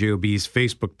 680 CJOB's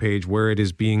Facebook page, where it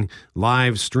is being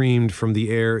live streamed from the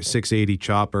Air 680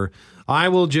 chopper. I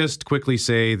will just quickly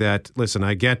say that, listen,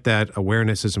 I get that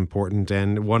awareness is important.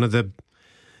 And one of the,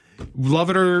 love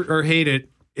it or hate it,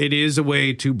 it is a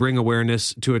way to bring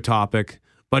awareness to a topic,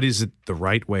 but is it the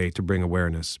right way to bring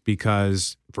awareness?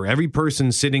 Because for every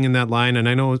person sitting in that line, and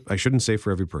I know I shouldn't say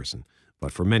for every person,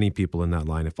 but for many people in that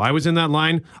line, if I was in that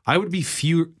line, I would be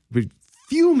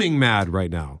fuming mad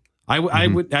right now. I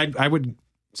would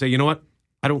say, you know what?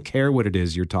 I don't care what it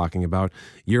is you're talking about.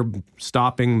 You're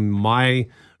stopping my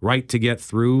right to get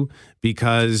through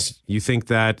because you think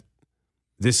that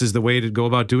this is the way to go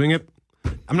about doing it.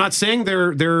 I'm not saying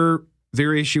their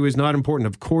issue is not important.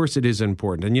 Of course it is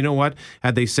important. And you know what?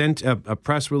 Had they sent a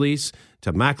press release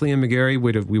to Mackley and McGarry,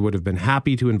 we would have been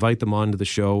happy to invite them onto the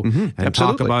show and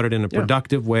talk about it in a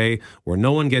productive way where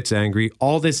no one gets angry.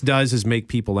 All this does is make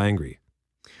people angry.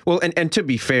 Well, and to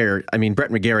be fair, I mean, Brett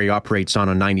McGarry operates on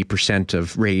a 90%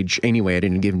 of rage anyway at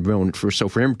any given moment. So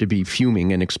for him to be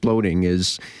fuming and exploding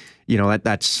is,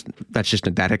 that's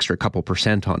just that extra couple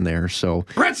percent on there. So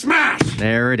Brett smash!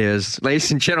 There it is. Ladies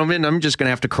and gentlemen, I'm just going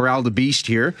to have to corral the beast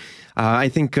here. I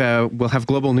think we'll have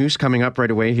global news coming up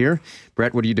right away here.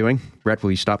 Brett, what are you doing? Brett,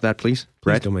 will you stop that, please?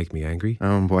 Brett, don't make me angry.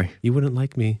 Oh, boy. You wouldn't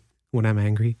like me when I'm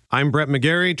angry. I'm Brett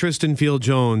McGarry. Tristan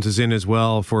Field-Jones is in as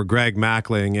well for Greg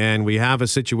Mackling, and we have a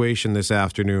situation this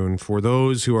afternoon for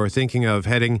those who are thinking of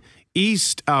heading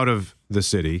east out of the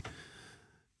city.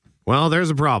 Well, there's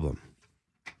a problem.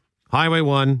 Highway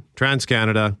 1,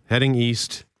 Trans-Canada, heading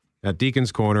east at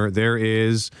Deacon's Corner. There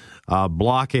is a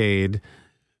blockade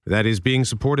that is being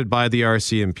supported by the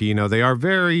RCMP. Now, they are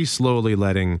very slowly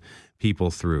letting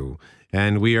people through.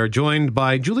 And we are joined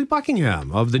by Julie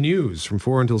Buckingham of the News from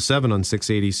 4 until 7 on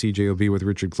 680 CJOB with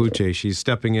Richard Cloutier. She's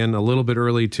stepping in a little bit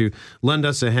early to lend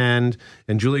us a hand.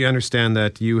 And Julie, I understand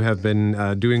that you have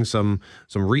been doing some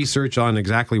research on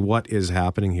exactly what is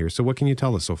happening here. So what can you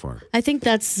tell us so far? I think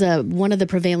that's one of the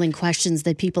prevailing questions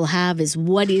that people have is,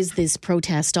 what is this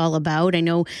protest all about? I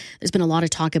know there's been a lot of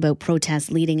talk about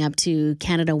protests leading up to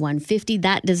Canada 150.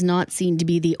 That does not seem to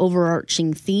be the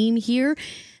overarching theme here.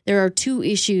 There are two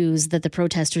issues that the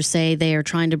protesters say they are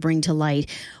trying to bring to light.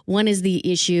 One is the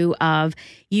issue of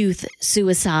youth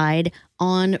suicide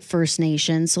on First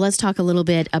Nations. So let's talk a little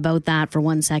bit about that for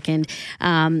 1 second.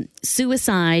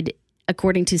 Suicide,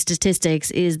 according to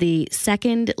statistics, is the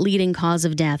second leading cause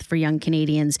of death for young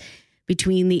Canadians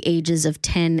between the ages of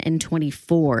 10 and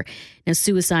 24. Now,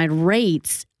 suicide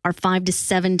rates are 5 to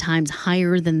 7 times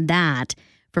higher than that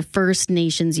for First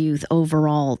Nations youth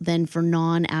overall than for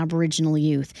non-Aboriginal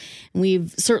youth.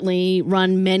 We've certainly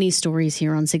run many stories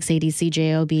here on 680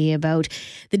 CJOB about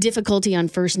the difficulty on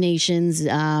First Nations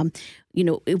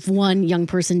if one young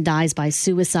person dies by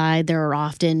suicide, there are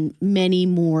often many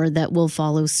more that will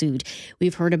follow suit.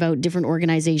 We've heard about different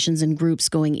organizations and groups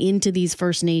going into these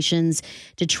First Nations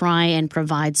to try and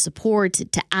provide support,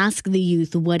 to ask the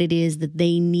youth what it is that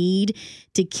they need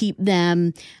to keep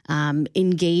them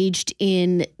engaged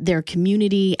in their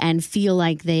community and feel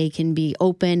like they can be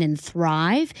open and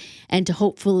thrive, and to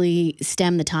hopefully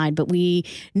stem the tide. But we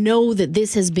know that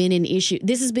this has been an issue.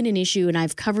 This has been an issue, and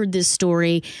I've covered this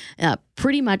story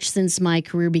pretty much since my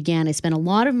career began. I spent a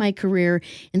lot of my career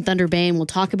in Thunder Bay, and we'll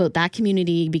talk about that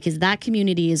community because that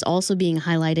community is also being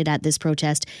highlighted at this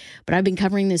protest. But I've been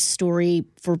covering this story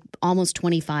for almost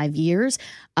 25 years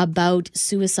about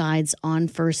suicides on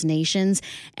First Nations.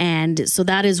 And so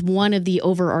that is one of the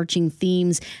overarching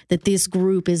themes that this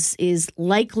group is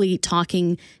likely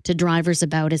talking to drivers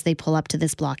about as they pull up to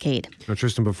this blockade. Now,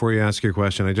 Tristan, before you ask your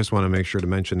question, I just want to make sure to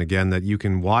mention again that you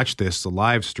can watch this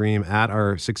live stream at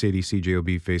our 680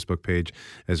 CJOB Facebook page,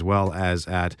 as well as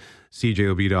at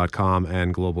cjob.com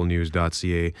and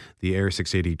globalnews.ca. The Air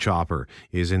 680 chopper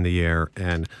is in the air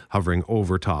and hovering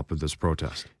over top of this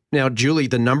protest. Now, Julie,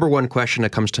 the number one question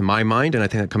that comes to my mind, and I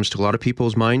think that comes to a lot of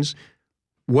people's minds,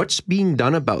 what's being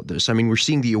done about this? I mean, we're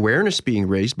seeing the awareness being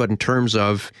raised, but in terms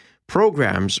of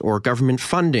programs or government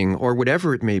funding or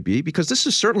whatever it may be, because this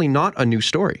is certainly not a new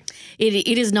story.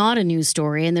 It is not a new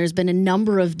story, and there's been a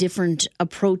number of different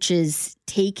approaches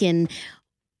taken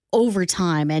over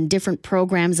time and different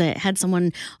programs. I had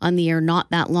someone on the air not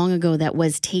that long ago that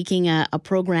was taking a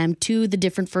program to the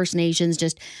different First Nations,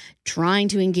 just trying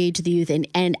to engage the youth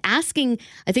and asking,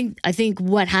 I think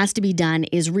what has to be done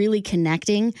is really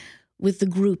connecting with the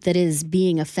group that is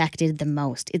being affected the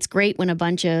most. It's great when a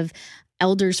bunch of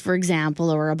elders, for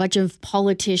example, or a bunch of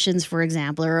politicians, for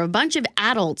example, or a bunch of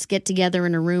adults get together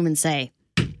in a room and say,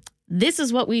 this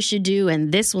is what we should do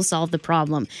and this will solve the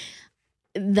problem.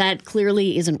 That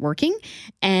clearly isn't working.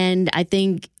 And I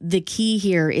think the key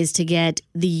here is to get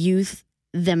the youth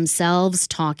themselves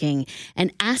talking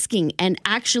and asking and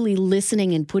actually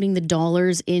listening and putting the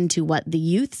dollars into what the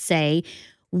youth say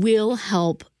will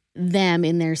help them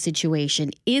in their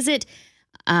situation. Is it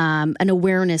an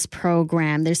awareness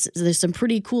program? There's some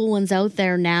pretty cool ones out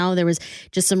there now. There was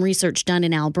just some research done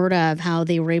in Alberta of how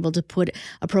they were able to put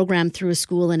a program through a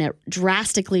school and it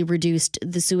drastically reduced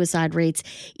the suicide rates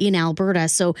in Alberta.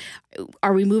 So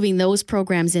are we moving those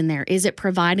programs in there? Is it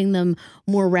providing them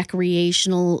more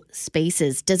recreational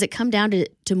spaces? Does it come down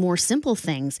to more simple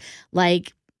things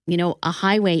like, a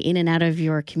highway in and out of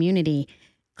your community,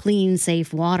 clean,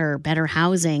 safe water, better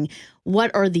housing?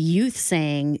 What are the youth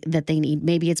saying that they need?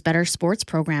 Maybe it's better sports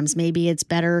programs. Maybe it's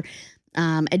better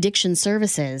addiction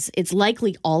services. It's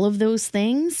likely all of those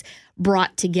things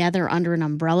brought together under an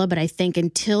umbrella. But I think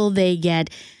until they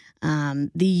get the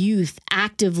youth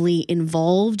actively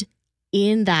involved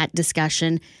in that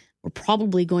discussion, we're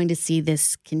probably going to see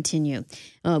this continue.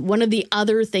 One of the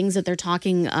other things that they're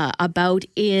talking about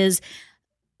is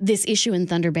this issue in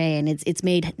Thunder Bay, and it's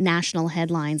made national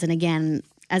headlines. And again,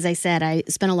 as I said, I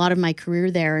spent a lot of my career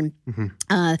there,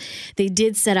 and they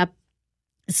did set up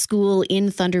a school in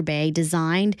Thunder Bay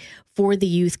designed for the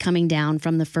youth coming down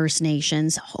from the First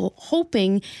Nations,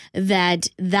 hoping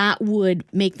that would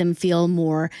make them feel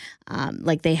more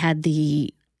like they had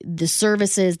the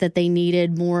services that they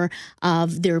needed, more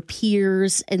of their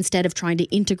peers, instead of trying to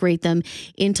integrate them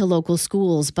into local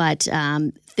schools. But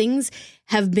things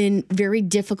have been very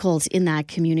difficult in that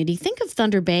community. Think of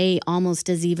Thunder Bay almost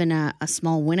as even a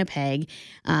small Winnipeg.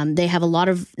 They have a lot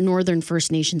of Northern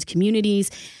First Nations communities,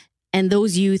 and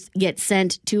those youth get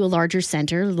sent to a larger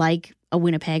center like a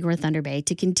Winnipeg or a Thunder Bay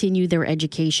to continue their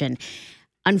education.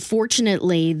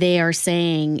 Unfortunately, they are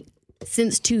saying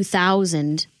since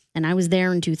 2000, and I was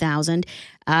there in 2000,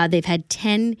 they've had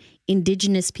 10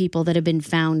 Indigenous people that have been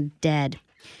found dead.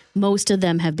 Most of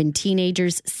them have been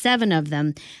teenagers. 7 of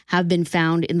them have been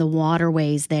found in the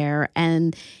waterways there.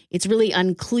 And it's really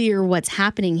unclear what's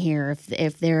happening here,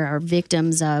 if there are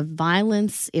victims of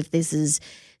violence, if this is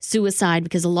suicide,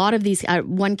 because a lot of these,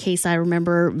 one case I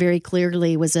remember very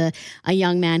clearly was a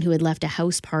young man who had left a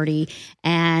house party,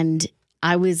 and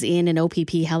I was in an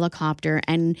OPP helicopter,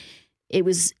 and it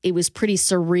was pretty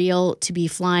surreal to be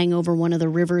flying over one of the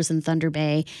rivers in Thunder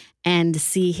Bay and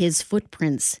see his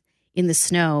footprints in the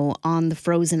snow on the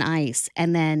frozen ice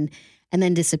and then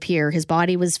disappear. His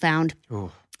body was found,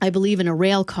 I believe, in a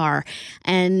rail car.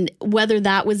 And whether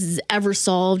that was ever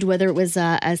solved, whether it was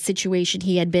a situation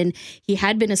he had been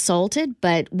assaulted,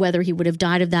 but whether he would have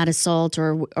died of that assault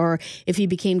or if he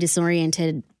became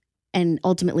disoriented, and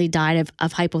ultimately died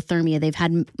of hypothermia. They've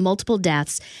had multiple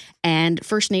deaths, and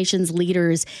First Nations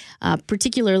leaders,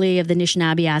 particularly of the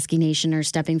Anishinaabe Nation, are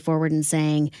stepping forward and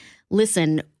saying,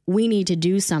 listen, we need to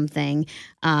do something.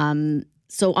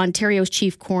 So Ontario's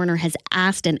chief coroner has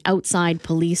asked an outside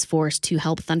police force to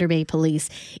help Thunder Bay Police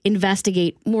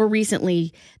investigate more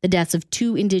recently the deaths of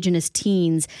 2 Indigenous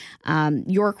teens.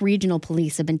 York Regional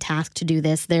Police have been tasked to do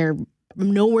this. They're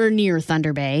nowhere near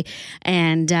Thunder Bay,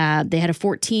 and they had a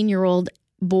 14-year-old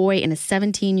boy and a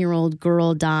 17-year-old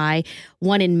girl die,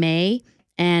 one in May,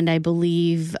 and I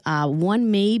believe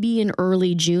one maybe in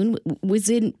early June,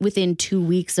 within 2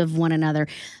 weeks of one another.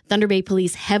 Thunder Bay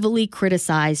Police heavily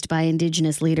criticized by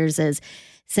Indigenous leaders as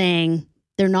saying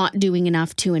they're not doing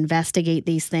enough to investigate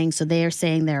these things, so they are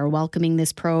saying they're welcoming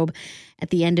this probe. At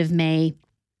the end of May,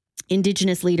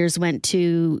 Indigenous leaders went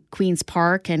to Queen's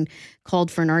Park and called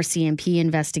for an RCMP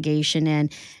investigation,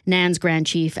 and NAN's Grand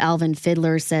Chief Alvin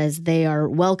Fiddler says they are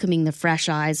welcoming the fresh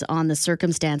eyes on the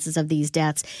circumstances of these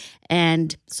deaths.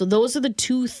 And so those are the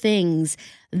 2 things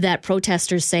that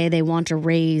protesters say they want to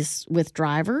raise with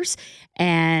drivers.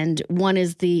 And one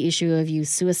is the issue of youth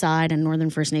suicide in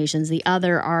Northern First Nations. The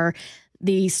other are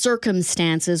the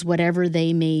circumstances, whatever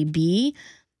they may be,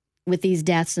 with these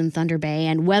deaths in Thunder Bay,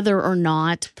 and whether or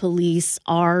not police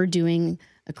are doing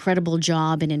a credible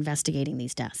job in investigating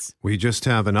these deaths. We just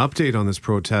have an update on this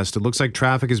protest. It looks like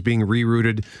traffic is being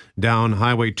rerouted down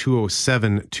Highway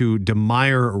 207 to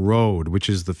DeMeyer Road, which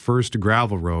is the first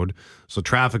gravel road. So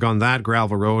traffic on that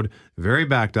gravel road very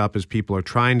backed up as people are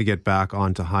trying to get back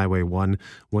onto Highway 1.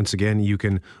 Once again, you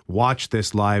can watch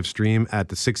this live stream at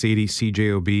the 680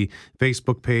 CJOB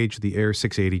Facebook page. The Air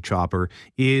 680 chopper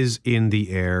is in the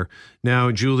air.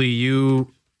 Now, Julie, you're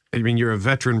a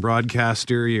veteran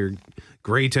broadcaster. You're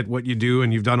great at what you do,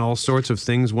 and you've done all sorts of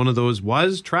things. One of those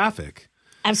was traffic.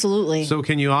 Absolutely. So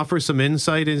can you offer some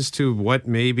insight as to what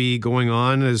may be going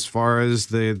on as far as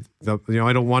the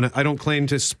I don't claim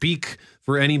to speak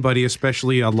for anybody,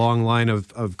 especially a long line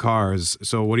of cars.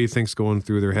 So what do you think's going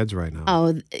through their heads right now?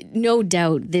 Oh, no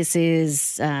doubt this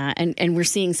is, and we're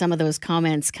seeing some of those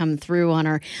comments come through on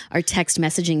our text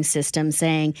messaging system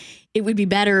saying it would be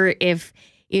better if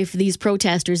these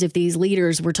protesters, if these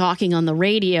leaders were talking on the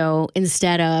radio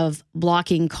instead of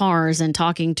blocking cars and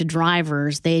talking to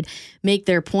drivers, they'd make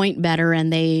their point better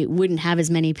and they wouldn't have as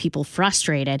many people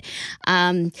frustrated.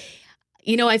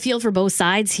 I feel for both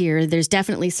sides here. There's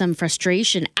definitely some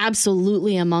frustration,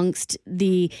 absolutely, amongst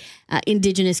the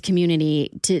Indigenous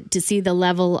community to see the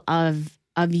level of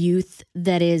youth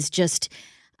that is just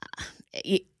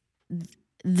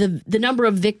the number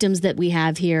of victims that we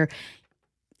have here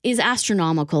is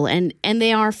astronomical, and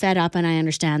they are fed up, and I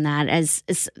understand that. As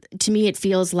to me, it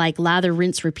feels like lather,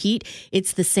 rinse, repeat.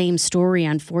 It's the same story,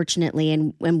 unfortunately,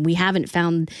 and we haven't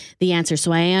found the answer.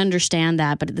 So I understand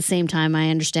that, but at the same time,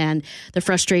 I understand the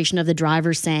frustration of the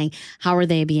drivers saying, how are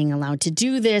they being allowed to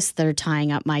do this? They're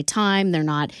tying up my time. They're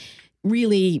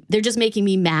just making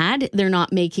me mad. They're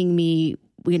not making me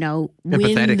win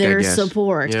their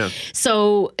support. Yeah.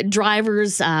 So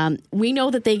drivers, we know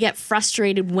that they get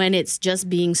frustrated when it's just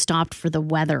being stopped for the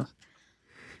weather.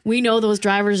 We know those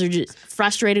drivers are just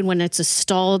frustrated when it's a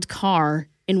stalled car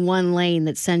in one lane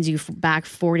that sends you back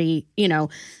 40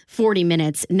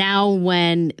 minutes. Now,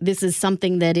 when this is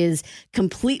something that is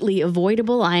completely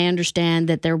avoidable, I understand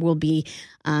that there will be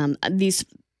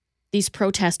these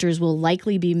protesters will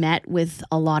likely be met with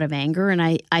a lot of anger. And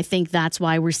I think that's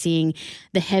why we're seeing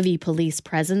the heavy police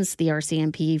presence, the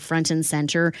RCMP front and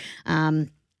center. The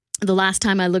last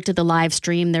time I looked at the live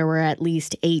stream, there were at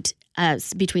least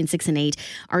between 6 and 8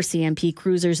 RCMP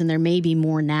cruisers, and there may be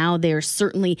more now. They're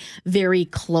certainly very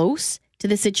close to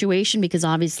the situation because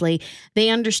obviously they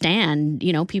understand,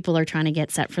 people are trying to get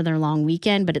set for their long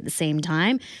weekend, but at the same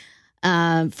time,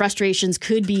 frustrations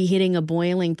could be hitting a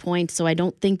boiling point. So I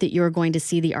don't think that you're going to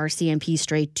see the RCMP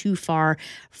stray too far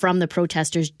from the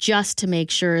protesters, just to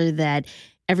make sure that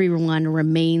everyone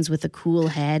remains with a cool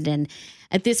head. And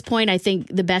at this point, I think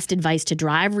the best advice to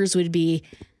drivers would be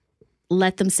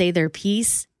let them say their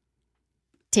piece,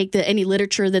 take any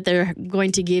literature that they're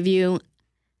going to give you,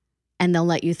 and they'll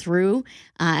let you through.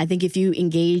 I think if you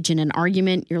engage in an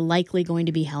argument, you're likely going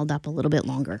to be held up a little bit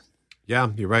longer. Yeah,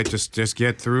 you're right. Just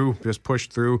get through, just push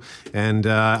through. And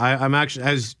I'm actually,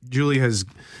 as Julie has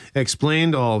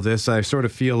explained all of this, I sort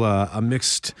of feel a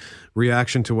mixed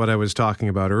reaction to what I was talking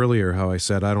about earlier, how I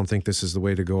said I don't think this is the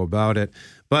way to go about it.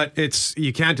 But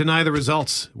you can't deny the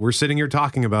results. We're sitting here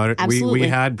talking about it. Absolutely. We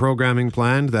had programming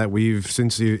planned that we've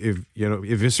since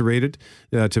eviscerated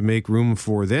to make room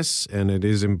for this, and it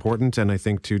is important. And I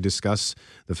think to discuss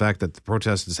the fact that the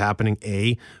protest is happening,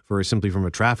 simply from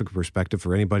a traffic perspective,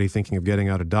 for anybody thinking of getting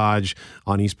out of Dodge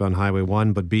on eastbound Highway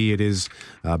 1, but B, it is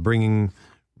bringing.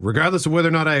 Regardless of whether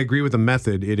or not I agree with the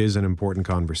method, it is an important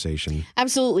conversation.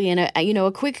 Absolutely. And,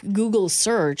 a quick Google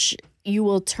search, you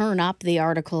will turn up the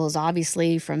articles,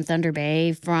 obviously, from Thunder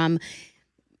Bay,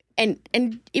 and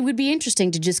it would be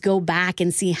interesting to just go back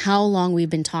and see how long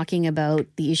we've been talking about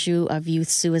the issue of youth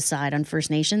suicide on First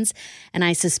Nations. And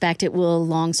I suspect it will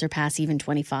long surpass even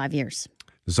 25 years.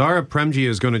 Zara Premji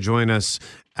is going to join us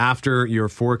after your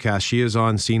forecast. She is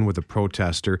on scene with a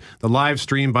protester. The live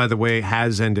stream, by the way,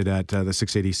 has ended at the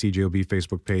 680 CJOB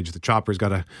Facebook page. The chopper's got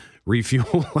to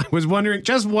refuel. I was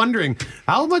wondering,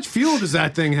 how much fuel does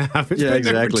that thing have? It's been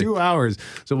there for 2 hours.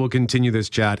 So we'll continue this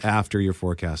chat after your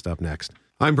forecast. Up next.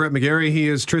 I'm Brett McGarry. He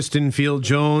is Tristan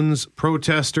Field-Jones.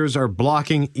 Protesters are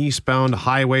blocking eastbound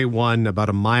Highway 1 about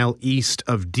a mile east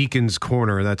of Deacon's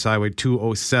Corner. That's Highway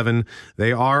 207.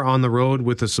 They are on the road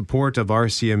with the support of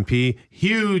RCMP.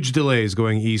 Huge delays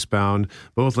going eastbound.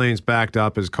 Both lanes backed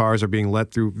up as cars are being let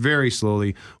through very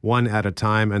slowly, one at a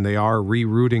time, and they are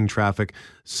rerouting traffic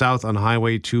south on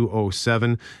Highway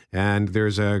 207. And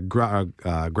there's a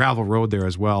gravel road there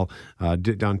as well,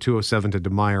 down 207 to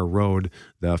DeMeyer Road,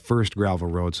 the first gravel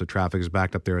road, so traffic is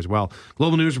backed up there as well.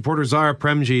 Global News reporter Zara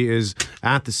Premji is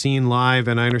at the scene live,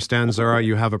 and I understand, Zara,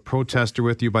 you have a protester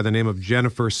with you by the name of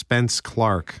Jennifer Spence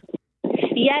Clark.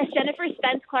 Yes, Jennifer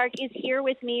Spence Clark is here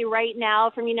with me right now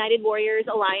from United Warriors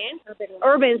Alliance,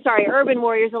 Urban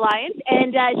Warriors Alliance,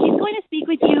 and she's going to speak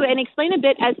with you and explain a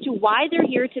bit as to why they're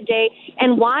here today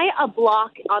and why a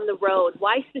block on the road,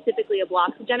 why specifically a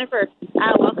block. So Jennifer,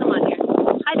 welcome on here.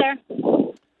 Hi there.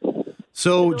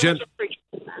 So,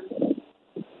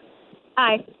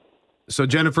 Hi. So,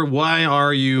 Jennifer, why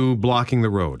are you blocking the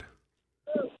road?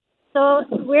 So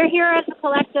we're here as a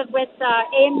collective with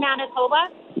AIM Manitoba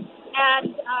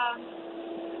and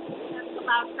that's the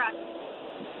loud truck.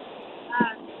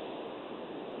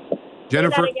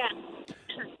 Jennifer.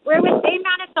 We're with AIM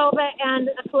Manitoba and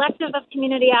a collective of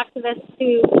community activists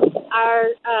who are,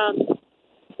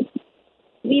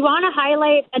 we want to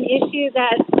highlight an issue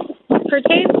that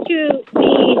pertains to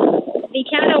the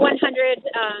Canada 100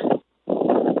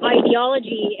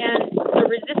 ideology and the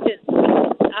resistance.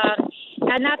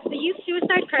 And that's the youth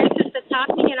suicide crisis that's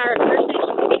happening in our First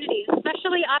Nation communities,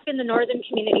 especially up in the northern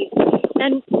communities.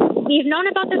 And we've known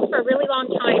about this for a really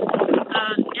long time.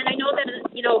 And I know that, in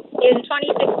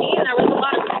 2016, there was a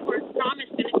lot of support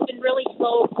promised, and it's been really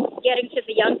slow getting to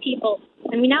the young people.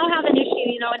 And we now have an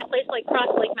issue, in a place like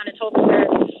Cross Lake, Manitoba, where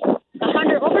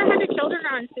over 100 children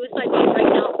are on suicide watch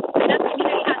right now. And that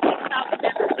community has 6,000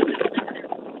 members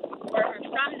or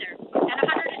from there. And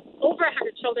over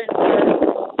 100 children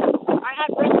are at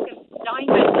risk of dying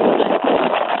by suicide.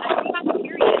 And we have a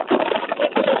period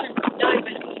if children die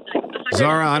by suicide.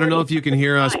 Zara, I don't know if you can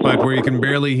hear us, but where you can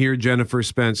barely hear Jennifer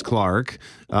Spence Clark.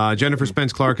 Jennifer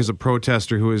Spence Clark is a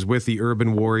protester who is with the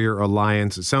Urban Warrior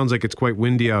Alliance. It sounds like it's quite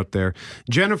windy out there.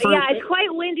 Jennifer. Yeah, it's quite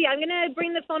windy. I'm going to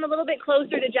bring the phone a little bit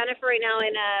closer to Jennifer right now,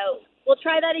 and we'll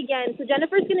try that again. So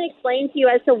Jennifer's going to explain to you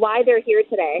as to why they're here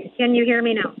today. Can you hear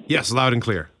me now? Yes, loud and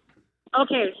clear.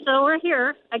 Okay, so we're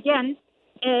here again.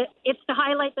 It's to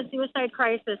highlight the suicide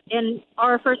crisis in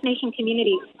our First Nation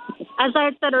communities. As I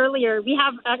had said earlier, we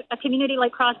have a community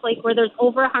like Cross Lake where there's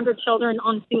over 100 children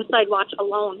on suicide watch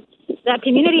alone. That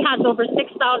community has over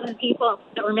 6,000 people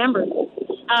that were members.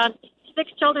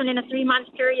 6 children in a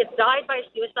 3-month period died by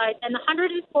suicide, and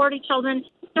 140 children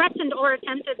threatened or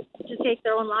attempted to take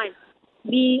their own lives.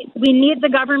 We need the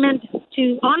government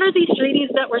to honor these treaties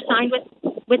that were signed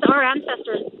with our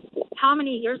ancestors. How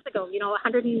many years ago?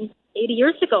 180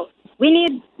 years ago. We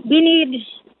need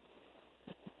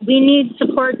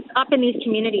support up in these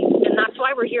communities, and that's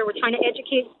why we're here. We're trying to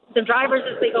educate the drivers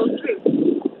as they go through.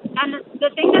 And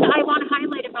the thing that I want to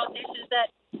highlight about this is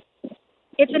that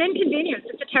it's an inconvenience.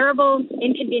 It's a terrible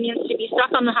inconvenience to be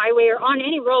stuck on the highway or on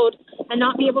any road and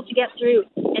not be able to get through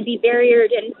and be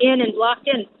barriered and blocked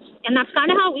in. And that's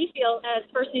kind of how we feel as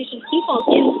First Nations people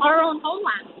in our own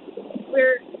homeland.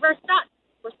 We're stuck.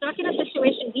 We're stuck in a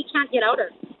situation we can't get out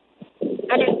of.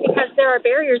 And it's because there are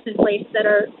barriers in place that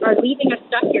are leaving us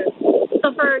stuck here. So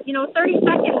for, 30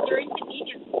 seconds, you're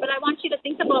inconvenienced. But I want you to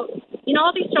think about, all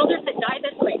these children that die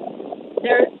this way.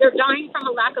 They're dying from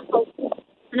a lack of hope.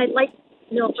 And I'd like,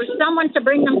 for someone to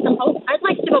bring them some hope. I'd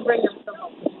like to go bring them some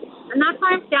hope. And that's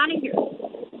why I'm standing here.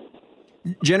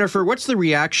 Jennifer, what's the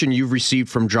reaction you've received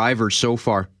from drivers so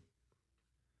far?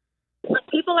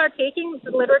 People are taking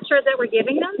the literature that we're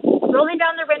giving them, rolling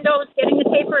down their windows, getting the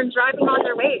paper, and driving on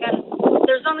their way. And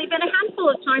there's only been a handful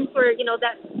of times where,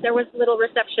 that there was little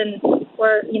reception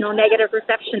or, negative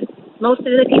reception. Most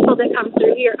of the people that come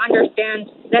through here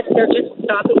understand that they're just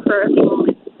stopping for a few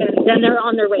moments, and then they're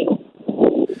on their way.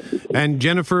 And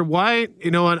Jennifer, why,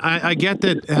 and I get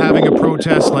that having a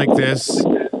protest like this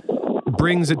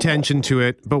brings attention to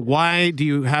it, but why do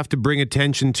you have to bring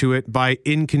attention to it by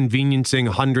inconveniencing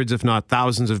hundreds, if not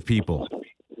thousands of people?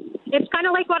 It's kind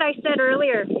of like what I said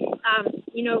earlier.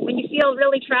 When you feel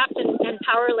really trapped and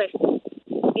powerless,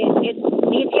 it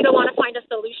leads you to want to find a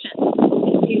solution,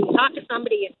 to talk to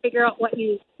somebody and figure out what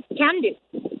you can do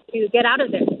to get out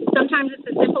of it. Sometimes it's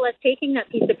as simple as taking that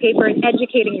piece of paper and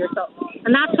educating yourself.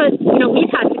 And that's what,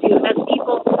 we've had to do as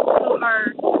people who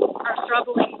are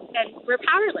struggling, and we're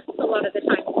powerless a lot of the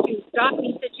time to stop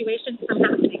these situations from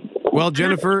happening. Well,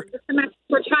 Jennifer,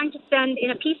 we're trying to send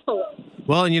in a peaceful way.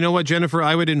 Well, and you know what, Jennifer?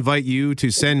 I would invite you to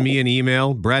send me an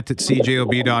email,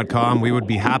 brett@cjob.com. We would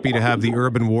be happy to have the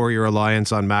Urban Warrior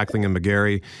Alliance on Mackling and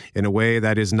McGarry in a way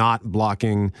that is not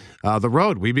blocking the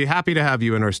road. We'd be happy to have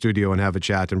you in our studio and have a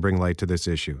chat and bring light to this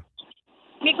issue.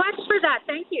 Be glad for that.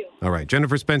 Thank you. All right.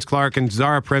 Jennifer Spence-Clark and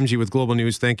Zara Premji with Global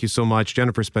News, thank you so much.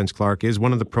 Jennifer Spence-Clark is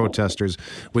one of the protesters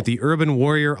with the Urban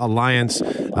Warrior Alliance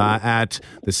at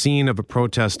the scene of a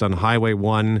protest on Highway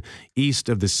 1 east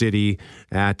of the city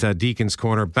at Deacon's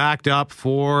Corner, backed up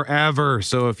forever.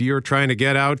 So if you're trying to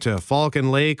get out to Falcon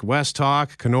Lake, West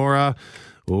Hawk, Kenora,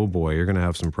 oh boy, you're going to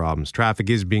have some problems. Traffic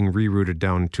is being rerouted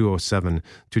down 207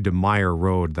 to DeMeyer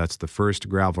Road. That's the first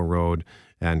gravel road.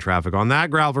 And traffic on that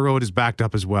gravel road is backed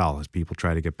up as well as people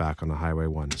try to get back on the Highway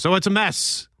 1. So it's a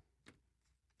mess.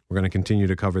 We're going to continue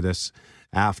to cover this.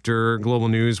 After Global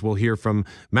News, we'll hear from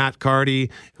Matt Carty,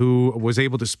 who was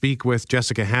able to speak with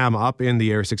Jessica Ham up in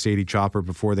the Air 680 chopper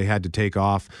before they had to take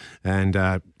off and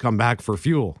come back for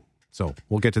fuel. So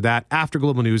we'll get to that after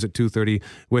Global News at 2:30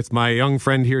 with my young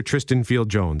friend here, Tristan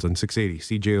Field-Jones on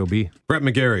 680 CJOB. Brett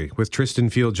McGarry with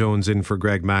Tristan Field-Jones in for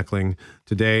Greg Mackling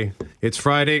today. It's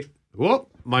Friday. Whoop,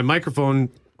 my microphone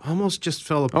almost just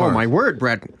fell apart. Oh, my word,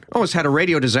 Brett. Almost had a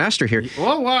radio disaster here.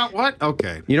 Oh, what?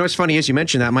 Okay. You know what's funny is you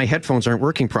mentioned that my headphones aren't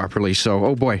working properly, so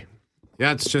oh boy.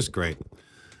 Yeah, it's just great.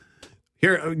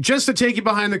 Here, just to take you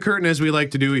behind the curtain as we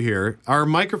like to do here, our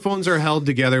microphones are held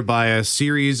together by a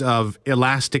series of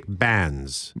elastic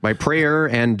bands. By prayer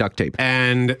and duct tape.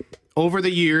 And over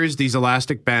the years, these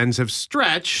elastic bands have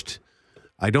stretched.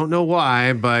 I don't know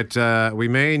why, but we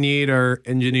may need our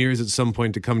engineers at some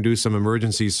point to come do some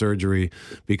emergency surgery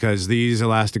because these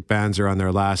elastic bands are on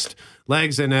their last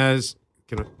legs. And there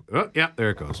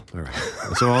it goes. All right.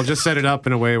 So I'll just set it up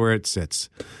in a way where it sits.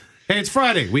 Hey, it's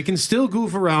Friday. We can still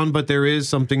goof around, but there is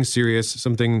something serious,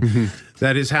 something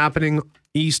that is happening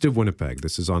east of Winnipeg.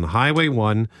 This is on Highway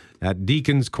 1 at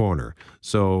Deacon's Corner.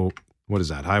 So what is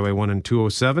that, Highway 1 and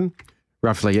 207?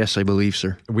 Roughly, yes, I believe,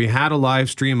 sir. We had a live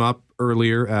stream up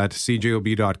earlier at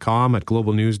cjob.com, at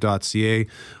globalnews.ca,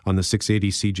 on the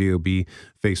 680 CJOB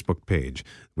Facebook page.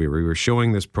 We were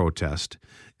showing this protest,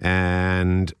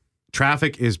 and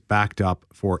traffic is backed up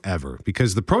forever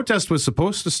because the protest was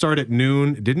supposed to start at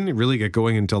noon. It didn't really get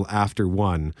going until after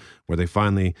 1, where they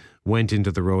finally went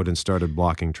into the road and started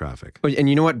blocking traffic. And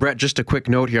you know what, Brett, just a quick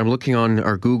note here. I'm looking on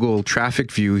our Google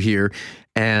traffic view here,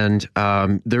 and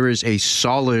there is a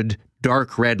solid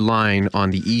dark red line on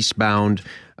the eastbound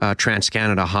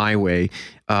Trans-Canada Highway.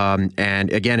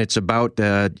 And again, it's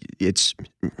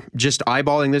just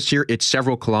eyeballing this here, it's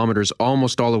several kilometers,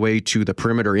 almost all the way to the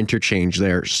perimeter interchange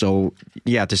there. So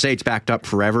yeah, to say it's backed up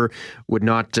forever would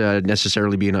not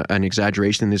necessarily be an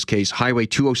exaggeration in this case. Highway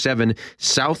 207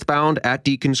 southbound at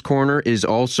Deacon's Corner is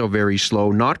also very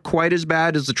slow. Not quite as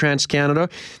bad as the Trans-Canada,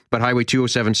 but Highway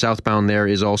 207 southbound there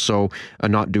is also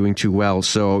not doing too well.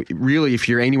 So really, if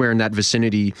you're anywhere in that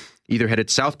vicinity, either headed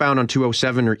southbound on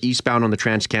 207 or eastbound on the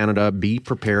Trans-Canada, be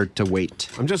prepared to wait.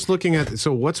 I'm just looking at,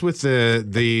 so what's with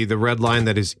the red line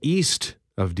that is east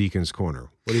of Deacon's Corner?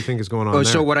 What do you think is going on there?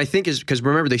 So what I think is, because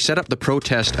remember, they set up the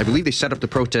protest, I believe they set up the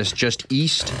protest just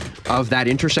east of that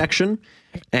intersection.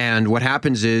 And what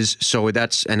happens is,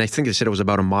 and I think they said it was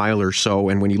about a mile or so.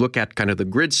 And when you look at kind of the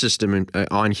grid system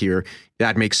on here,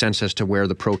 that makes sense as to where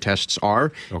the protests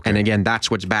are. Okay. And again,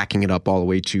 that's what's backing it up all the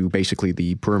way to basically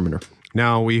the perimeter.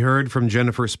 Now, we heard from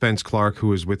Jennifer Spence-Clark,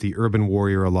 who is with the Urban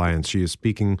Warrior Alliance. She was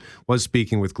speaking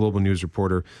with Global News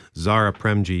reporter Zara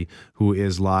Premji, who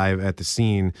is live at the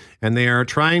scene. And they are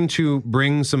trying to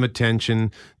bring some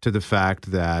attention to the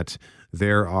fact that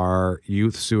there are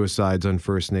youth suicides on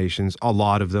First Nations, a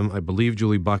lot of them. I believe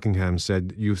Julie Buckingham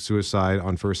said youth suicide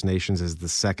on First Nations is the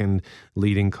second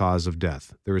leading cause of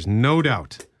death. There is no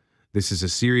doubt this is a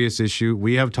serious issue.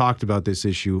 We have talked about this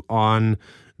issue on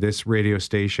this radio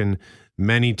station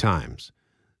many times.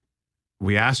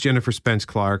 We asked Jennifer Spence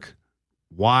Clark,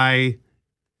 why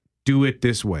do it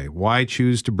this way? Why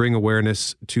choose to bring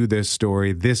awareness to this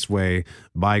story this way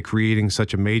by creating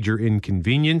such a major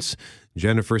inconvenience?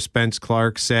 Jennifer Spence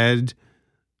Clark said,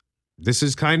 this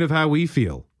is kind of how we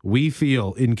feel. We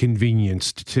feel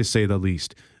inconvenienced, to say the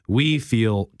least. We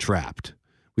feel trapped.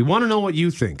 We want to know what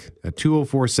you think at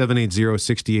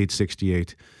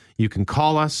 204-780-6868. You can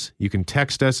call us, you can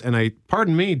text us, and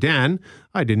pardon me, Dan,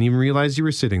 I didn't even realize you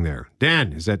were sitting there.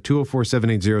 Dan is at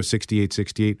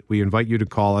 204-780-6868. We invite you to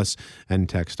call us and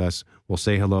text us. We'll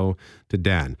say hello to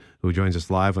Dan, who joins us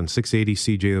live on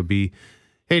 680 CJOB.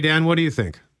 Hey, Dan, what do you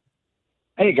think?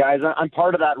 Hey, guys, I'm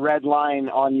part of that red line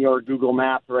on your Google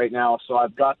map right now, so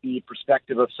I've got the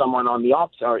perspective of someone on the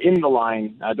opposite, or in the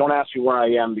line. Don't ask me where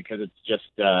I am because it's just,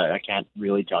 I can't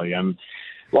really tell you. I'm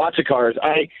lots of cars.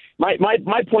 My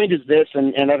point is this,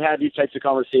 and I've had these types of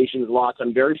conversations lots.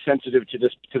 I'm very sensitive to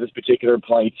this particular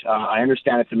plight. I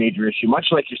understand it's a major issue, much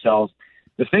like yourselves.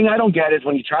 The thing I don't get is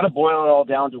when you try to boil it all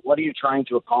down to what are you trying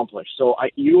to accomplish. So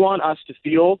you want us to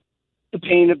feel the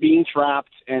pain of being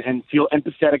trapped and feel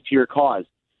empathetic to your cause.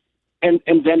 And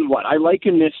then what? I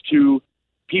liken this to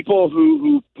people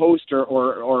who post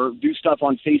or do stuff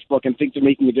on Facebook and think they're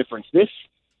making a difference.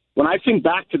 When I think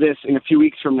back to this in a few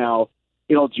weeks from now,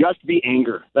 it'll just be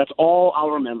anger. That's all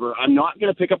I'll remember. I'm not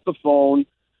going to pick up the phone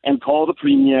and call the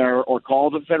premier or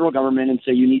call the federal government and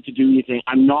say you need to do anything.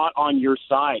 I'm not on your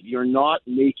side. You're not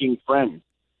making friends.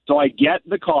 So I get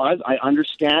the cause. I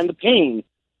understand the pain,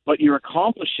 but you're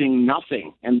accomplishing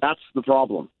nothing, and that's the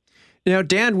problem. Now,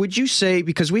 Dan, would you say,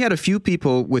 because we had a few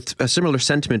people with a similar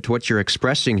sentiment to what you're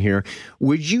expressing here,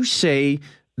 would you say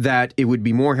that it would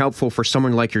be more helpful for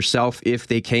someone like yourself if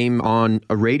they came on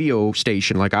a radio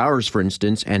station like ours, for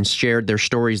instance, and shared their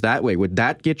stories that way? Would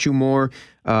that get you more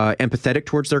empathetic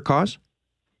towards their cause?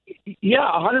 Yeah,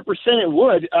 100% it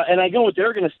would. And I know what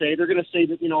they're going to say. They're going to say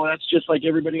that, that's just like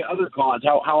everybody other cause.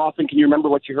 How often can you remember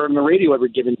what you heard on the radio every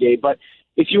given day? But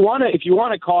if you want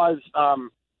to cause,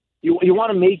 you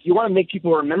want to make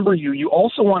people remember you. You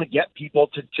also want to get people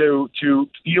to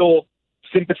feel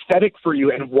sympathetic for you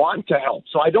and want to help.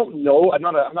 So I don't know. I'm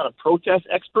not a protest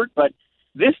expert, but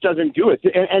this doesn't do it.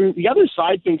 And the other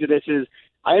side thing to this is,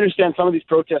 I understand some of these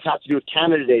protests have to do with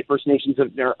Canada Day. First Nations, they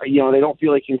don't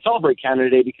feel they can celebrate Canada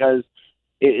Day because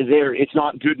it's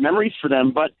not good memories for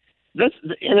them. But this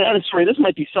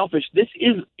might be selfish. This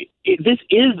is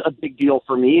a big deal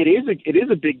for me. It is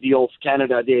a big deal for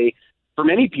Canada Day for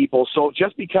many people. So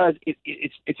just because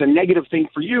it's a negative thing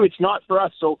for you, it's not for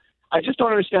us. So I just don't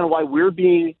understand why we're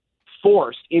being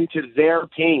forced into their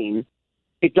pain.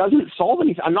 It doesn't solve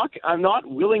anything. I'm not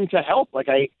willing to help. Like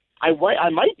I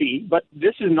might be, but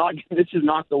this is not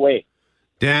the way.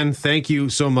 Dan, thank you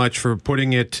so much for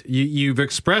putting it. You've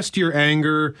expressed your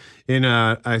anger in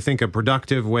I think a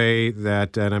productive way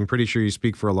and I'm pretty sure you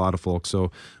speak for a lot of folks.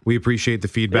 So we appreciate the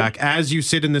feedback. Yeah. As you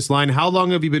sit in this line, how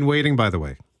long have you been waiting, by the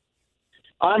way?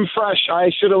 I'm fresh. I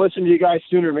should have listened to you guys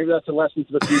sooner. Maybe that's a lesson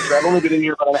for the future. I've only been in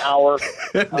here about an hour.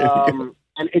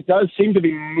 And it does seem to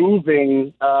be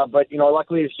moving, but,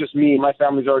 luckily it's just me. My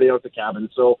family's already out the cabin.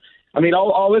 So,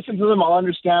 I'll listen to them. I'll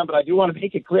understand, but I do want to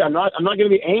make it clear. I'm not going to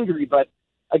be angry, but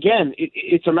again,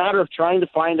 it's a matter of trying to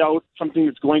find out something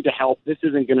that's going to help. This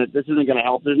isn't going to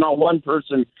help. There's not one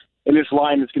person in this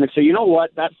line that's going to say, you know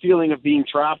what, that feeling of being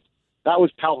trapped, that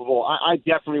was palpable. I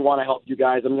definitely want to help you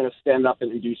guys. I'm going to stand up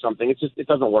and do something. It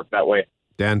doesn't work that way.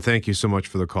 Dan, thank you so much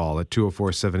for the call at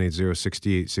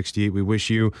 204-780-6868. We wish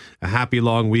you a happy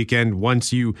long weekend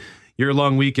once your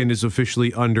long weekend is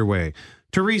officially underway.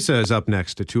 Teresa is up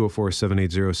next at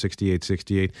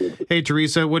 204-780-6868. Hey,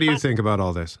 Teresa, what do you think about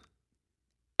all this?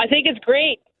 I think it's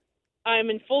great.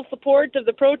 I'm in full support of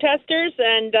the protesters,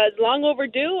 and it's long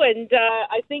overdue. And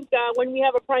I think when we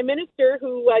have a prime minister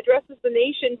who addresses the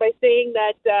nation by saying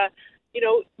that,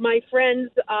 my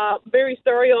friends, very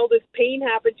sorry all this pain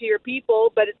happened to your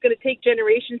people, but it's going to take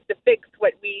generations to fix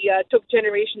what we took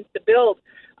generations to build.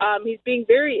 He's being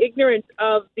very ignorant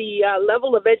of the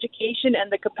level of education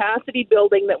and the capacity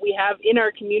building that we have in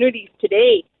our communities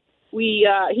today. We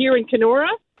here in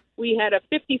Kenora, we had a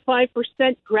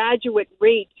 55% graduate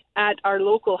rate at our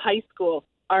local high school,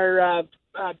 our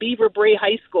Beaver Bray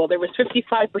High School. There was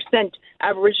 55%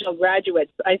 Aboriginal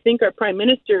graduates. I think our Prime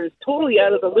Minister is totally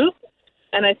out of the loop,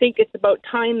 and I think it's about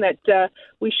time that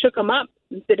we shook him up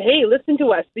and said, hey, listen to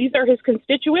us. These are his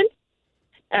constituents,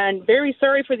 and very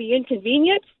sorry for the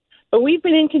inconvenience, but we've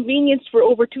been inconvenienced for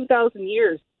over 2,000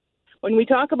 years. When we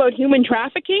talk about human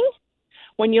trafficking,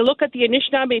 when you look at the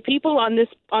Anishinaabe people on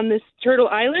this Turtle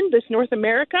Island, this North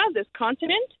America, this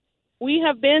continent, we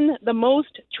have been the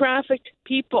most trafficked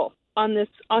people on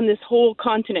this whole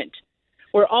continent.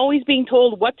 We're always being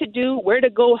told what to do, where to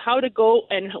go, how to go,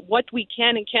 and what we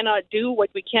can and cannot do, what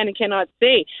we can and cannot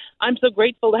say. I'm so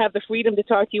grateful to have the freedom to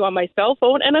talk to you on my cell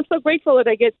phone, and I'm so grateful that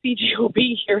I get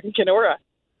CJOB here in Kenora.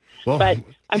 Well, but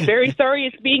I'm very sorry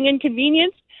it's being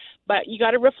inconvenienced, but you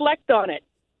got to reflect on it.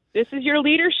 This is your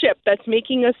leadership that's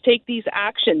making us take these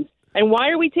actions. And why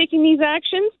are we taking these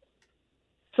actions?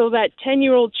 So that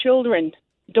 10-year-old children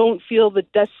don't feel the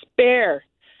despair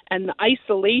and the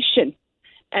isolation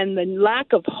and the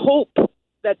lack of hope,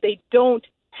 that they don't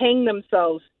hang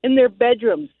themselves in their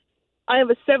bedrooms. I have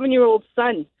a 7-year-old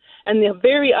son, and the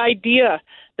very idea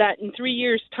that in 3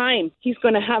 years' time he's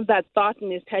going to have that thought in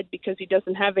his head because he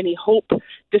doesn't have any hope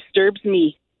disturbs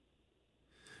me.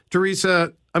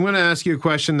 Teresa, I'm going to ask you a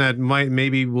question that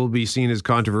maybe will be seen as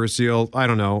controversial. I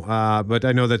don't know, but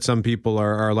I know that some people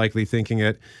are likely thinking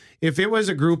it. If it was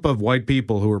a group of white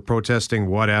people who were protesting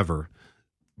whatever,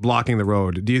 blocking the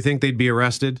road, do you think they'd be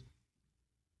arrested?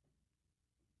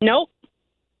 Nope.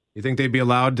 You think they'd be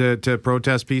allowed to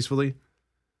protest peacefully?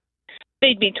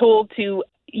 They'd be told to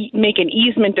make an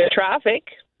easement of traffic,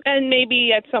 and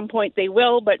maybe at some point they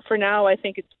will, but for now I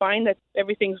think it's fine that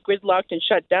everything's gridlocked and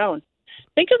shut down.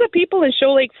 Think of the people in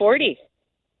Shoal Lake 40.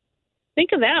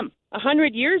 Think of them.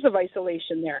 100 years of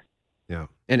isolation there. Yeah.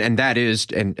 And that is,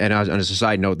 and as a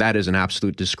side note, that is an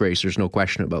absolute disgrace. There's no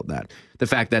question about that. The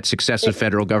fact that successive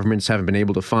federal governments haven't been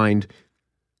able to find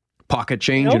pocket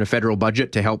change in a federal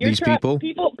budget to help these people.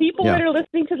 People that are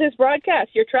listening to this broadcast,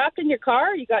 you're trapped in your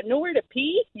car, you got nowhere to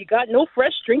pee, you got no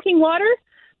fresh drinking water.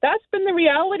 That's been the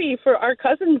reality for our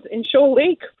cousins in Shoal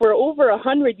Lake for over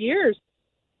 100 years.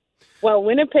 Well,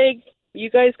 Winnipeg, you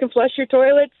guys can flush your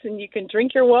toilets and you can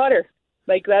drink your water.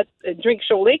 Like that, drink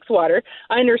Shoal Lake's water.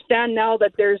 I understand now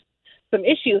that there's some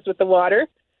issues with the water.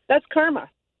 That's karma.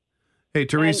 Hey,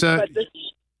 Teresa.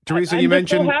 Teresa, you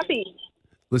mentioned. So happy.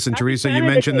 Listen, Teresa, you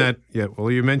mentioned that. Yeah, well,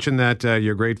 you mentioned that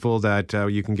you're grateful that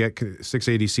you can get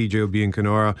 680 CJOB in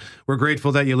Kenora. We're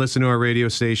grateful that you listen to our radio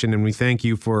station, and we thank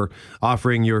you for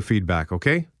offering your feedback.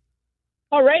 Okay.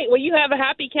 All right. Well, you have a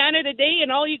happy Canada Day,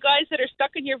 and all you guys that are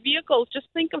stuck in your vehicles, just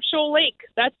think of Shoal Lake.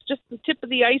 That's just the tip of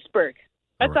the iceberg.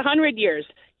 That's 100 years.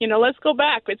 You know, let's go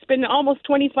back. It's been almost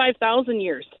 25,000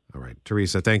 years. All right.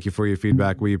 Teresa, thank you for your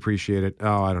feedback. We appreciate it.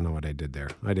 Oh, I don't know what I did there.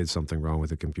 I did something wrong with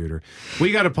the computer.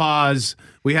 We got to pause.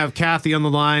 We have Kathy on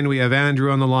the line. We have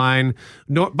Andrew on the line.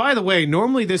 No, by the way,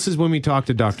 normally this is when we talk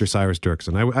to Dr. Cyrus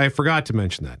Dirksen. I forgot to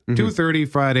mention that. 2:30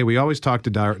 Friday, we always talk to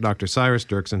Dr. Cyrus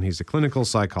Dirksen. He's a clinical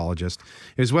psychologist.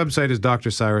 His website is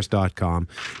drcyrus.com.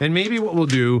 And maybe what we'll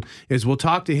do is we'll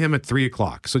talk to him at 3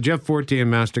 o'clock. So Jeff Forte in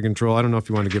Master Control, I don't know if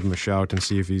you want to give him a shout and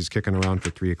see if he's kicking around for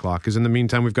 3 o'clock. Because in the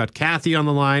meantime, we've got Kathy on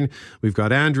the line. We've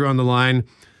got Andrew on the line.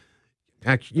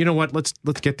 Actually, you know what? Let's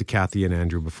get to Kathy and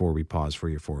Andrew before we pause for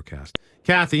your forecast.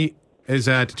 Kathy is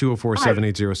at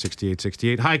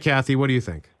 204-780-6868. Hi, Kathy. What do you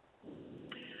think?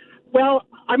 Well,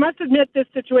 I must admit this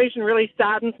situation really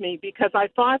saddens me because I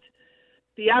thought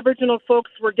the Aboriginal folks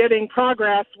were getting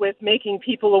progress with making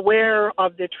people aware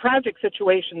of the tragic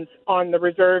situations on the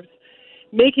reserves,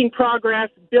 making progress,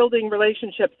 building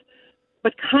relationships.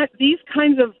 But these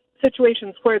kinds of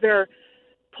situations where they're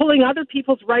pulling other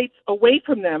people's rights away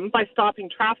from them by stopping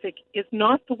traffic is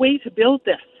not the way to build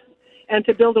this and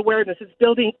to build awareness. It's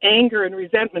building anger and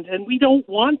resentment, and we don't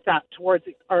want that towards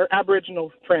our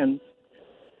Aboriginal friends.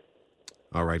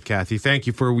 All right, Kathy, thank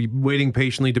you for waiting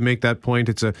patiently to make that point.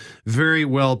 It's a very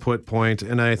well put point,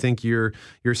 and I think your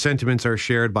sentiments are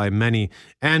shared by many.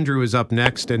 Andrew is up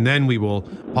next, and then we will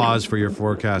pause for your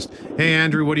forecast. Hey,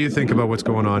 Andrew, what do you think about what's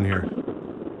going on here?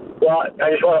 Well, I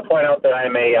just want to point out that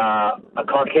I'm a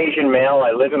Caucasian male.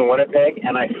 I live in Winnipeg,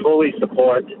 and I fully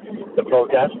support the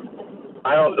protest.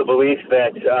 I have the belief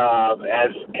that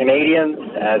as Canadians,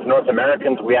 as North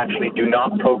Americans, we actually do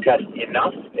not protest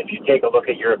enough. If you take a look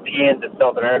at Europeans and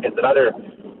South Americans and other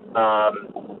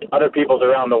peoples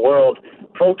around the world,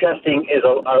 protesting is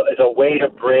a way to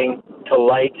bring to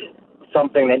light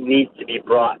something that needs to be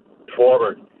brought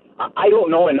forward. I don't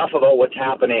know enough about what's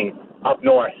happening up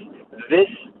north. This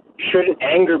shouldn't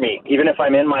anger me, even if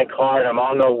I'm in my car and I'm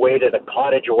on the way to the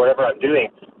cottage or whatever I'm doing.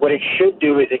 What it should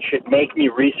do is it should make me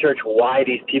research why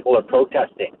these people are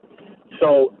protesting.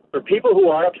 So for people who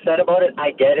are upset about it,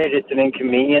 I get it. It's an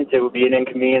inconvenience. It would be an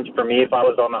inconvenience for me if I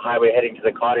was on the highway heading to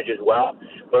the cottage as well.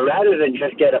 But rather than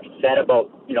just get upset about,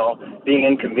 being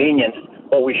inconvenienced,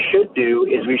 what we should do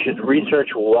is we should research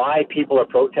why people are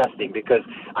protesting, because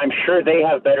I'm sure they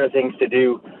have better things to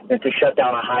do than to shut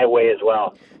down a highway as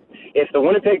well. If the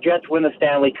Winnipeg Jets win the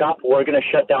Stanley Cup, we're going to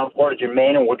shut down Portage and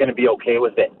Main, and we're going to be okay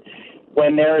with it.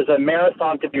 When there's a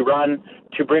marathon to be run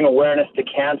to bring awareness to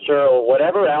cancer or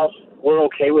whatever else, we're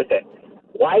okay with it.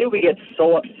 Why do we get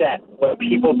so upset when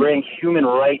people bring human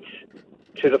rights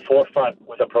to the forefront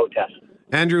with a protest?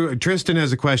 Andrew, Tristan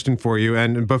has a question for you.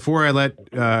 And before I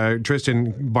let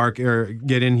Tristan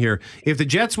get in here, if the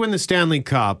Jets win the Stanley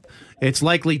Cup, it's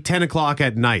likely 10 o'clock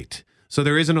at night. So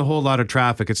there isn't a whole lot of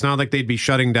traffic. It's not like they'd be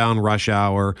shutting down rush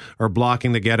hour or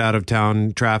blocking the get out of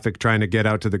town traffic trying to get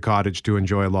out to the cottage to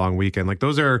enjoy a long weekend. Like,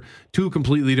 those are two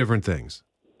completely different things.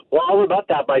 Well, I'll rebut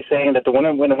that by saying that when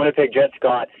the Winnipeg Jets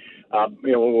got,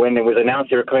 when it was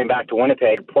announced they were coming back to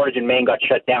Winnipeg, Portage and Main got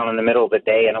shut down in the middle of the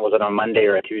day, and it was on a Monday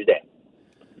or a Tuesday.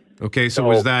 Okay, so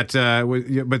was that?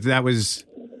 But that was.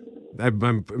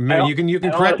 You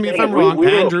can correct me if I'm wrong,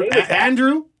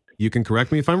 Andrew. You can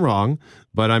correct me if I'm wrong,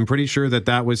 but I'm pretty sure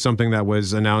that was something that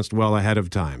was announced well ahead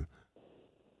of time.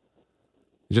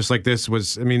 Just like this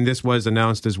was. I mean, this was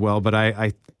announced as well, but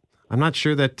I'm not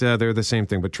sure that they're the same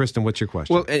thing. But Tristan, what's your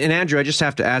question? Well, and Andrew, I just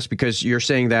have to ask, because you're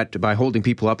saying that by holding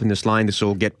people up in this line, this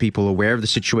will get people aware of the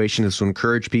situation. This will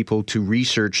encourage people to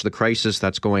research the crisis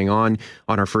that's going on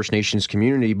our First Nations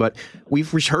community. But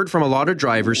we've heard from a lot of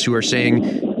drivers who are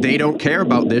saying they don't care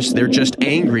about this. They're just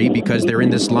angry because they're in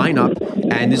this lineup.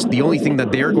 And the only thing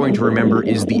that they're going to remember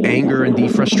is the anger and the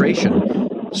frustration.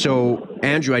 So,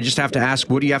 Andrew, I just have to ask,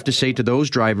 what do you have to say to those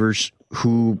drivers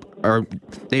who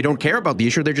they don't care about the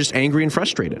issue, they're just angry and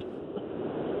frustrated?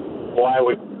 Well, I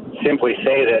would simply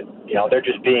say that, they're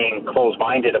just being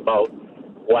closed-minded about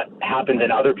what happens in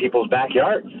other people's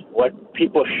backyards. What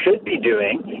people should be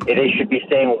doing is they should be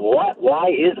saying, why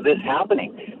is this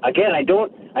happening? Again, I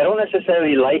don't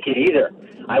necessarily like it either.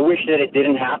 I wish that it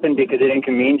didn't happen because it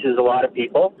inconveniences a lot of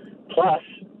people. Plus,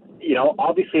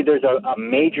 obviously there's a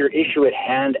major issue at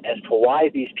hand as to why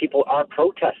these people are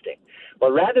protesting.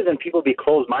 But rather than people be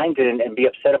closed-minded and be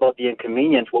upset about the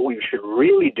inconvenience, what we should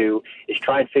really do is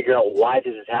try and figure out why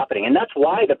this is happening. And that's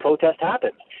why the protest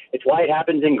happens. It's why it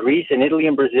happens in Greece and Italy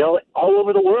and Brazil, all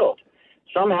over the world.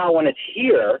 Somehow when it's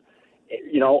here,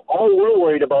 all we're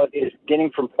worried about is getting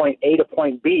from point A to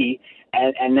point B,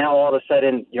 and now all of a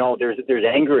sudden, there's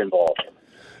anger involved.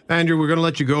 Andrew, we're going to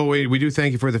let you go. We do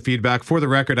thank you for the feedback. For the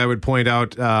record, I would point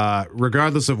out,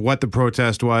 regardless of what the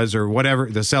protest was or whatever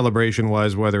the celebration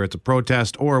was, whether it's a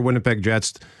protest or Winnipeg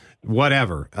Jets,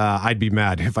 whatever, I'd be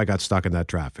mad if I got stuck in that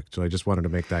traffic. So I just wanted to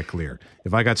make that clear.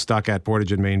 If I got stuck at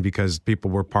Portage and Main because people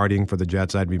were partying for the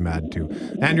Jets, I'd be mad too.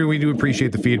 Andrew, we do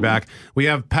appreciate the feedback. We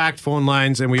have packed phone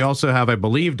lines, and we also have, I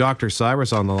believe, Dr.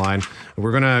 Cyrus on the line.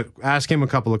 We're going to ask him a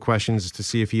couple of questions to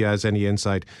see if he has any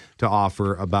insight to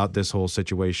offer about this whole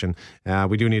situation.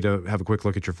 We do need to have a quick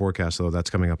look at your forecast, though. That's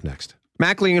coming up next.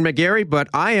 Mackling and McGarry, but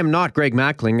I am not Greg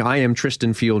Mackling. I am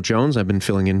Tristan Field-Jones. I've been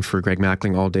filling in for Greg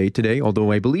Mackling all day today,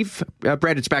 although I believe,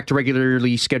 Brad, it's back to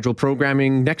regularly scheduled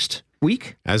programming next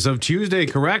week? As of Tuesday,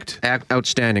 correct?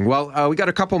 Outstanding. Well, we got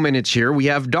a couple minutes here. We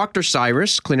have Dr.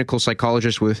 Cyrus, clinical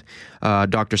psychologist with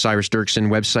Dr. Cyrus Dirksen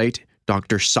website,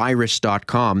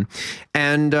 drcyrus.com.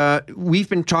 And we've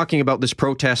been talking about this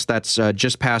protest that's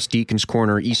just past Deacon's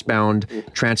Corner, eastbound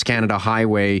Trans-Canada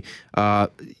Highway.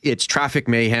 It's traffic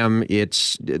mayhem.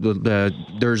 There's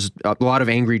a lot of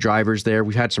angry drivers there.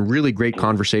 We've had some really great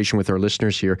conversation with our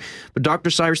listeners here. But Dr.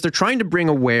 Cyrus, they're trying to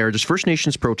there's First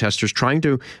Nations protesters trying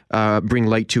to bring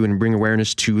light to and bring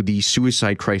awareness to the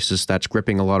suicide crisis that's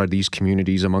gripping a lot of these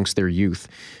communities amongst their youth.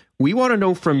 We want to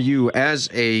know from you, as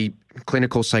a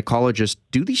clinical psychologist,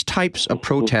 do these types of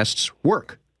protests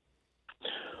work?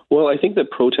 Well, I think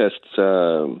that protests,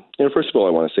 first of all,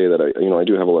 I want to say that I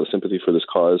do have a lot of sympathy for this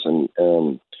cause,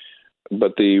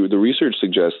 but the research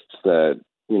suggests that,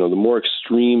 the more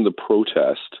extreme the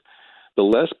protest, the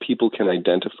less people can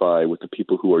identify with the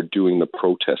people who are doing the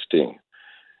protesting.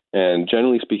 And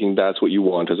generally speaking, that's what you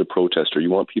want as a protester. You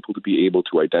want people to be able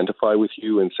to identify with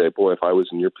you and say, boy, if I was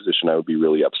in your position, I would be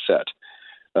really upset.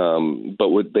 But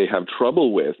what they have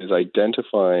trouble with is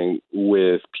identifying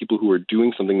with people who are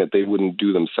doing something that they wouldn't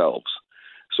do themselves.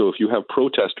 So if you have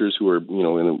protesters who are,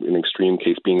 in an extreme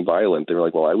case being violent, they're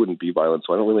like, well, I wouldn't be violent,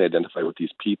 so I don't really identify with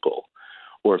these people.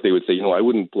 Or if they would say, I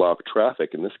wouldn't block traffic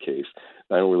in this case,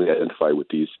 I don't really identify with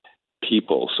these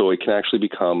people. So it can actually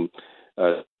become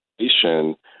a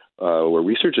situation where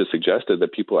research has suggested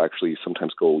that people actually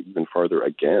sometimes go even farther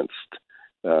against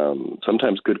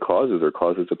sometimes good causes or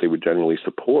causes that they would generally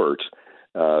support,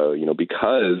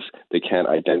 because they can't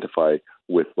identify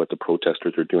with what the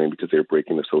protesters are doing because they're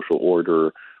breaking the social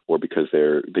order or because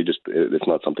it's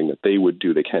not something that they would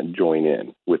do. They can't join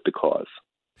in with the cause.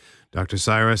 Dr.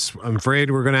 Cyrus, I'm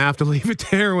afraid we're going to have to leave it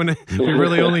there when we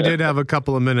really only did have a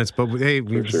couple of minutes. But hey,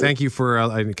 thank you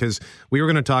because we were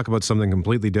going to talk about something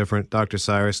completely different. Dr.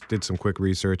 Cyrus did some quick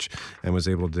research and was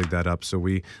able to dig that up. So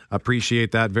we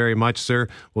appreciate that very much, sir.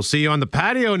 We'll see you on the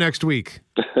patio next week.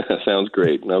 Sounds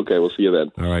great. Okay, we'll see you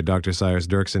then. All right, Dr. Cyrus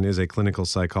Dirksen is a clinical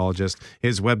psychologist.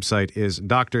 His website is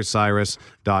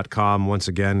drcyrus.com. Once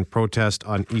again, protest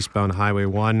on eastbound Highway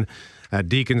 1 at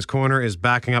Deacon's Corner is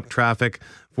backing up traffic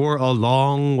for a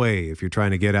long way if you're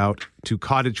trying to get out to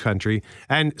Cottage Country.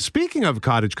 And speaking of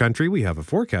Cottage Country, we have a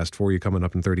forecast for you coming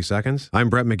up in 30 seconds. I'm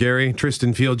Brett McGarry,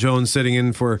 Tristan Field-Jones sitting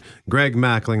in for Greg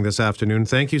Mackling this afternoon.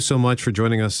 Thank you so much for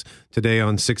joining us today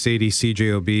on 680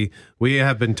 CJOB. We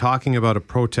have been talking about a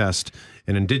protest,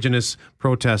 an Indigenous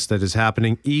protest that is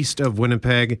happening east of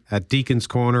Winnipeg at Deacon's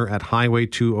Corner at Highway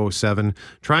 207,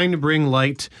 trying to bring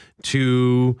light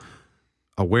to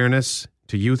awareness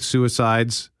to youth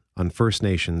suicides on First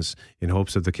Nations in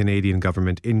hopes of the Canadian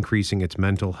government increasing its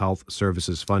mental health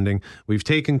services funding. We've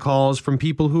taken calls from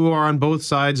people who are on both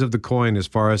sides of the coin as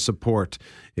far as support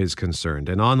is concerned.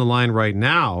 And on the line right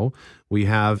now, we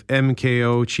have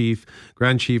MKO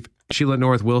Grand Chief Sheila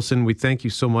North Wilson. We thank you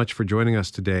so much for joining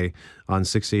us today on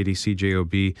 680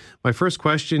 CJOB. My first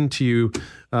question to you,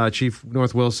 Chief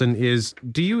North Wilson, is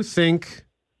do you think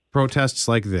protests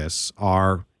like this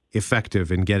are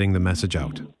effective in getting the message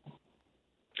out?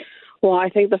 Well, I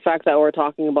think the fact that we're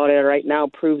talking about it right now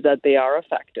proves that they are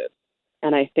effective.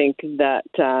 And I think that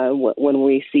when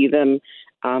we see them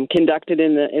conducted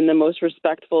in the most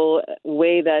respectful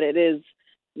way that it is,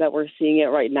 that we're seeing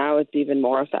it right now, it's even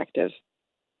more effective.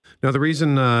 Now, the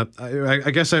reason,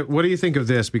 what do you think of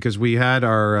this? Because we had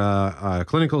our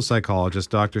clinical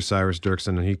psychologist, Dr. Cyrus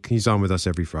Dirksen, and he's on with us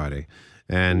every Friday.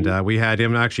 And we had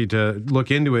him actually to look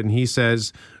into it. And he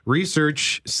says,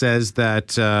 research says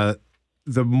that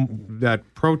that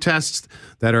protests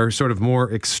that are sort of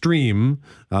more extreme,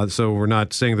 so we're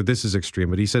not saying that this is extreme,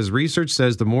 but he says research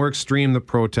says the more extreme the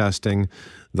protesting,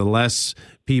 the less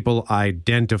people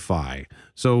identify.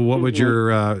 So what would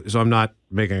your, so I'm not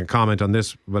making a comment on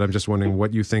this, but I'm just wondering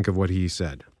what you think of what he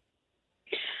said.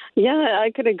 Yeah,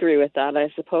 I could agree with that,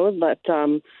 I suppose, but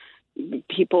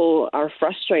people are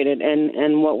frustrated,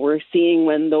 and what we're seeing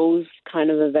when those kind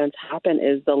of events happen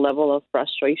is the level of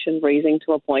frustration raising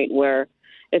to a point where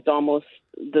it's almost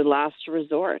the last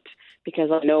resort, because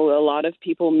I know a lot of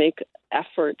people make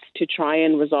efforts to try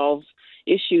and resolve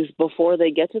issues before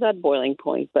they get to that boiling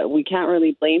point, but we can't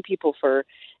really blame people for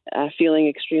feeling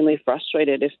extremely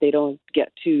frustrated if they don't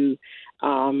get to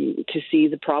see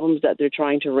the problems that they're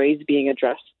trying to raise being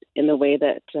addressed in the way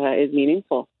that is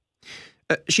meaningful.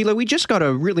 Sheila, we just got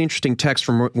a really interesting text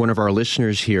from one of our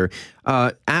listeners here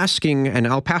asking, and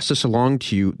I'll pass this along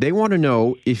to you. They want to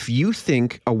know if you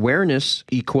think awareness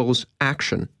equals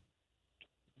action.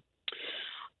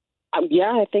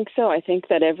 Yeah, I think so. I think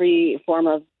that every form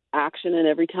of action and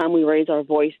every time we raise our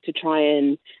voice to try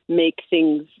and make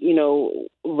things,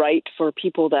 right for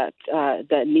people that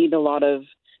need a lot of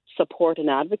support and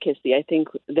advocacy, I think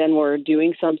then we're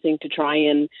doing something to try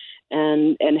and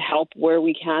help where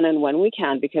we can and when we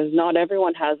can, because not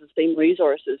everyone has the same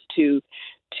resources to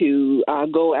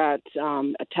go at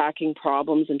attacking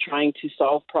problems and trying to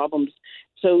solve problems.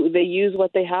 So they use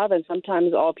what they have, and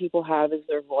sometimes all people have is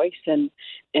their voice and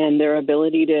their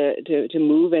ability to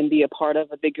move and be a part of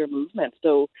a bigger movement.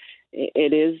 So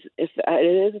it is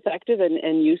effective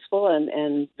and useful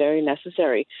and very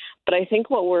necessary. But I think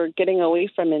what we're getting away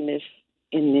from in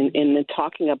the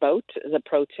talking about the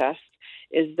protest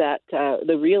is that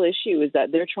the real issue is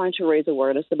that they're trying to raise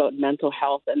awareness about mental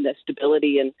health and the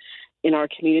stability in our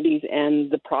communities and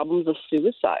the problems of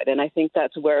suicide. And I think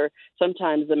that's where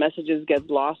sometimes the messages get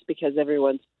lost because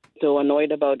everyone's so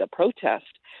annoyed about a protest.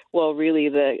 Well, really,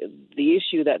 the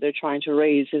issue that they're trying to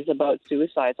raise is about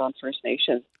suicides on First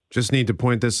Nations. Just need to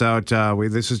point this out.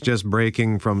 This is just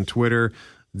breaking from Twitter.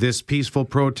 This peaceful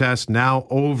protest now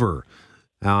over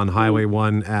on Highway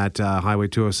 1 at Highway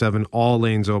 207. All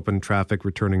lanes open, traffic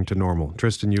returning to normal.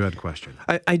 Tristan, you had a question.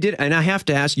 I did, and I have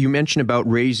to ask, you mentioned about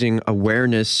raising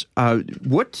awareness.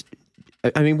 What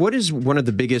is one of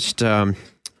the biggest,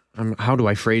 how do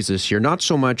I phrase this here? Not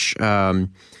so much,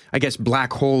 I guess,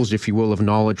 black holes, if you will, of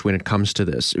knowledge when it comes to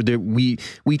this. We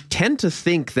tend to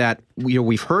think that,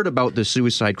 we've heard about the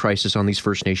suicide crisis on these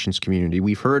First Nations community.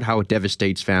 We've heard how it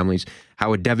devastates families,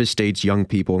 how it devastates young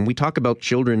people. And we talk about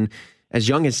children as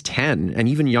young as 10 and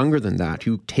even younger than that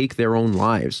who take their own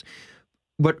lives.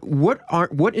 But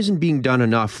what isn't being done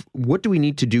enough? What do we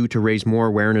need to do to raise more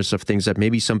awareness of things that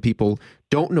maybe some people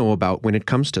don't know about when it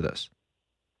comes to this?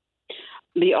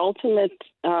 The ultimate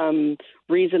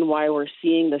reason why we're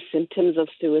seeing the symptoms of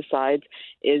suicides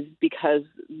is because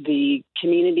the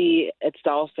community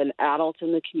itself and adults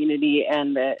in the community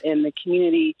and the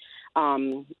community,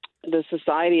 the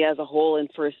society as a whole in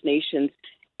First Nations,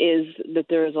 is that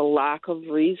there is a lack of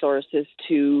resources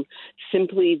to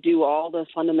simply do all the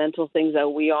fundamental things that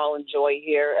we all enjoy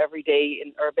here every day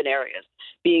in urban areas.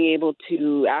 Being able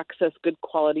to access good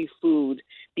quality food,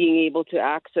 being able to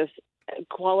access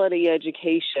quality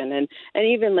education, and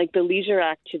even like the leisure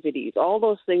activities. All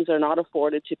those things are not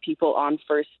afforded to people on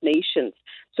First Nations.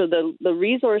 So the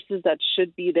resources that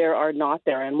should be there are not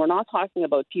there. And we're not talking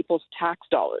about people's tax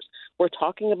dollars. We're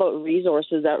talking about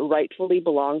resources that rightfully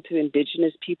belong to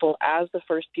Indigenous people as the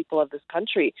first people of this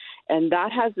country. And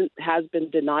that has been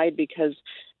denied because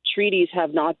treaties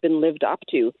have not been lived up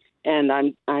to. And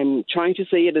I'm trying to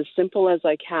say it as simple as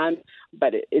I can,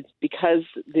 but it's because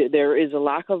there is a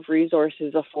lack of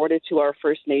resources afforded to our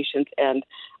First Nations. And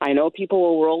I know people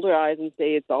will roll their eyes and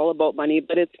say it's all about money,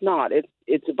 but it's not.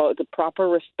 It's about the proper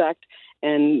respect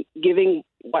and giving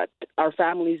what our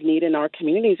families need in our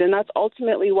communities. And that's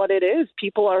ultimately what it is.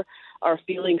 People are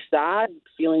feeling sad,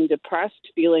 feeling depressed,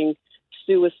 feeling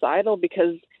suicidal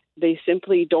because they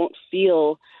simply don't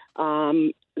feel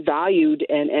valued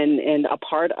and a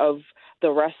part of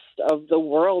the rest of the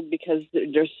world because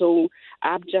they're so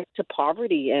abject to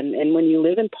poverty. And when you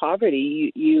live in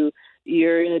poverty,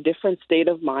 you're in a different state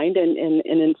of mind and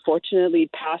unfortunately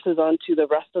passes on to the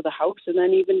rest of the house and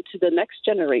then even to the next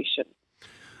generation.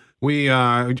 We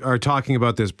are talking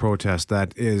about this protest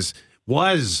that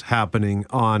was happening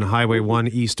on Highway 1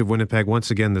 east of Winnipeg. Once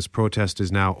again, this protest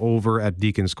is now over at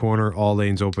Deacon's Corner. All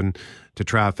lanes open to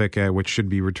traffic, which should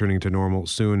be returning to normal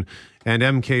soon. And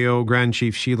MKO Grand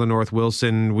Chief Sheila North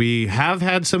Wilson, we have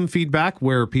had some feedback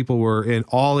where people were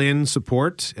in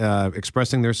support,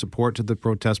 expressing their support to the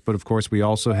protest. But of course, we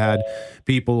also had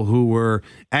people who were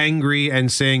angry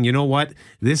and saying, you know what,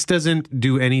 this doesn't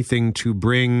do anything to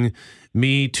bring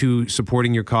me to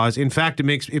supporting your cause. In fact,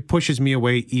 it pushes me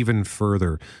away even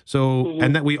further. So,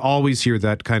 and that we always hear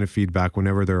that kind of feedback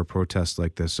whenever there are protests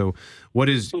like this. So what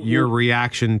is your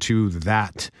reaction to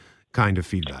that kind of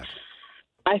feedback?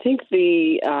 I think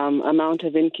the amount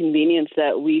of inconvenience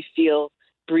that we feel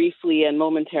briefly and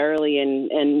momentarily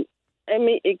and I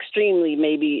mean, extremely,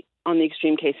 maybe on the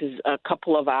extreme cases, a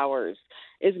couple of hours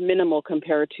is minimal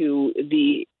compared to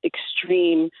the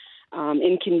extreme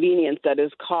inconvenience that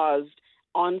is caused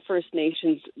on First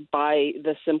Nations by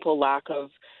the simple lack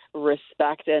of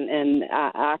respect and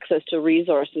access to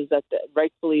resources that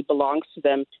rightfully belongs to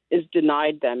them is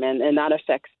denied them. And that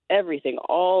affects everything,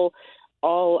 all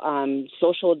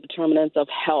social determinants of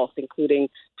health, including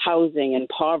housing and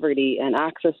poverty and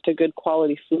access to good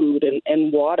quality food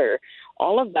and water.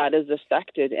 All of that is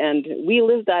affected. And we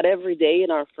live that every day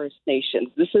in our First Nations.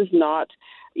 This is not,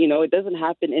 it doesn't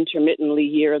happen intermittently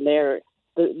here and there.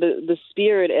 The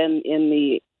spirit and in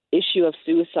the issue of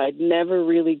suicide never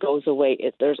really goes away.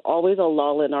 There's always a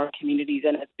lull in our communities,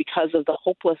 and it's because of the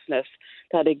hopelessness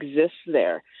that exists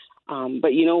there.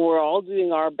 But, we're all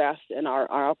doing our best and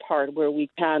our part where we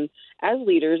can as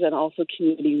leaders and also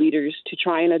community leaders to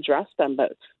try and address them.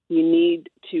 But we need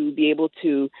to be able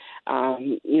to,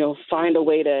 find a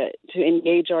way to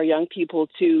engage our young people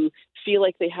to feel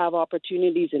like they have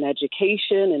opportunities in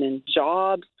education and in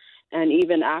jobs, and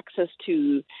even access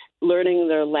to learning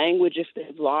their language if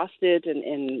they've lost it,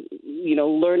 and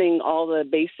learning all the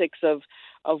basics of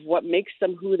what makes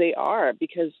them who they are,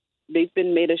 because they've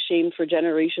been made ashamed for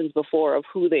generations before of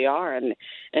who they are, and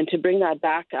to bring that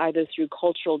back either through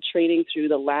cultural training, through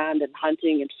the land and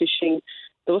hunting and fishing,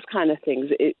 those kind of things.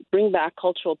 It bring back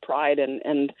cultural pride,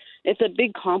 and it's a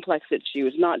big complex issue.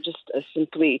 It's not just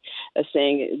simply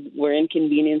saying we're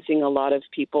inconveniencing a lot of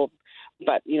people,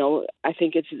 but I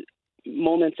think it's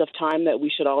moments of time that we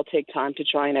should all take time to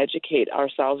try and educate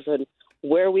ourselves on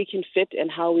where we can fit and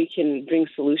how we can bring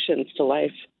solutions to life.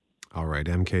 All right,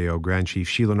 MKO Grand Chief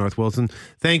Sheila North Wilson,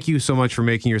 thank you so much for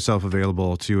making yourself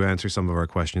available to answer some of our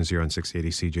questions here on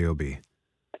 680 CJOB.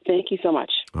 Thank you so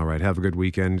much. All right, have a good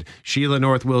weekend. Sheila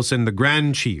North Wilson, the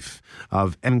Grand Chief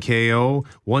of MKO.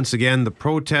 Once again, the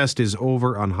protest is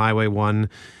over on Highway 1.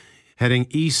 Heading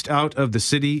east out of the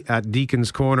city at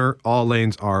Deacon's Corner, all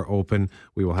lanes are open.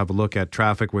 We will have a look at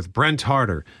traffic with Brent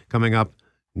Harder coming up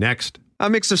next. A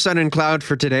mix of sun and cloud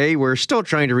for today. We're still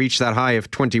trying to reach that high of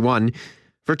 21.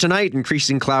 For tonight,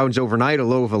 increasing clouds overnight, a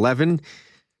low of 11.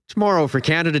 Tomorrow for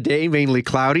Canada Day, mainly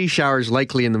cloudy, showers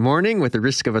likely in the morning with a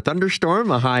risk of a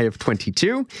thunderstorm, a high of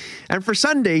 22. And for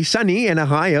Sunday, sunny and a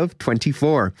high of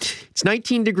 24. It's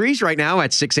 19 degrees right now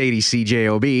at 680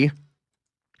 CJOB.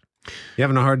 You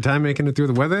having a hard time making it through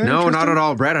the weather? No, Tristan? not at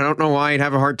all, Brett. I don't know why I'd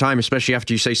have a hard time, especially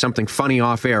after you say something funny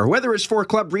off air. Weather is for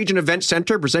Club Region Event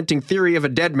Center, presenting Theory of a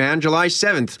Dead Man, July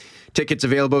 7th. Tickets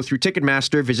available through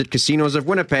Ticketmaster. Visit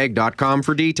casinosofwinnipeg.com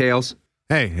for details.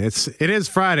 Hey, it is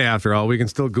Friday after all. We can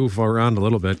still goof around a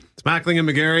little bit. It's Mackling and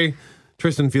McGarry.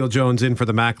 Tristan Field-Jones in for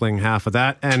the Mackling half of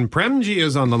that. And Premji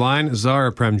is on the line.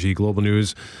 Zara Premji, Global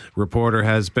News reporter,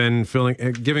 has been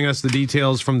giving us the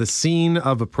details from the scene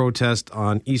of a protest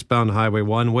on eastbound Highway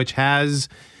 1, which has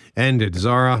ended.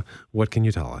 Zara, what can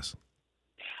you tell us?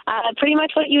 Pretty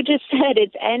much what you just said.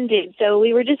 It's ended. So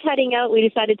we were just heading out. We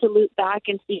decided to loop back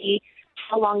and see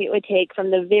how long it would take from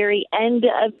the very end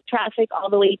of traffic all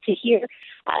the way to here.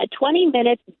 20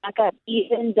 minutes back up,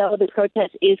 even though the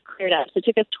protest is cleared up. So it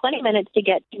took us 20 minutes to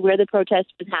get to where the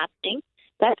protest was happening.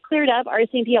 That's cleared up.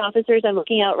 RCMP officers, I'm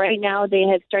looking out right now, they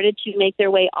have started to make their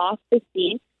way off the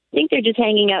scene. I think they're just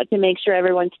hanging out to make sure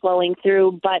everyone's flowing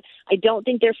through, but I don't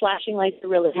think their flashing lights are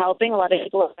really helping. A lot of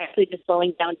people are actually just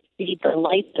slowing down to see the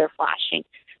lights that are flashing.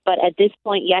 But at this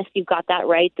point, yes, you've got that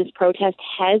right. This protest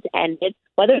has ended.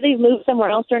 Whether they've moved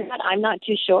somewhere else or not, I'm not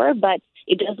too sure, but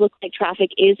it does look like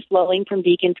traffic is flowing from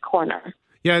Beacon's Corner.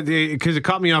 Yeah, because it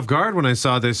caught me off guard when I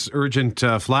saw this urgent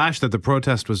flash that the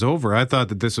protest was over. I thought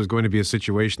that this was going to be a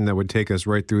situation that would take us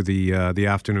right through the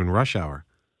afternoon rush hour.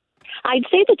 I'd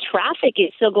say the traffic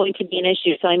is still going to be an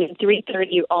issue. So I'm in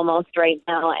 3:30 almost right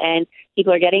now, and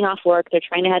people are getting off work. They're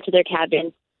trying to head to their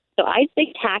cabins. So I'd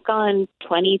say tack on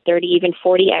 20, 30, even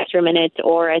 40 extra minutes,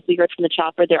 or as we heard from the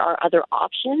chopper, there are other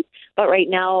options. But right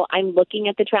now, I'm looking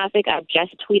at the traffic. I've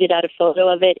just tweeted out a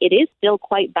photo of it. It is still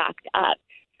quite backed up.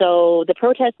 So the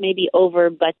protest may be over,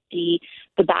 but the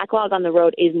backlog on the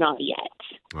road is not yet.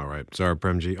 All right. Zara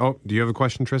Premji. Oh, do you have a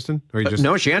question, Tristan? Or you just...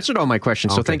 No, she answered all my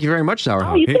questions, so thank you very much, Zara.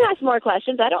 Oh, you can ask more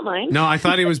questions. I don't mind. No, I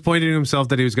thought he was pointing to himself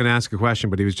that he was going to ask a question,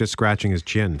 but he was just scratching his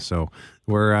chin. So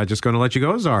we're just going to let you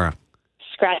go, Zara.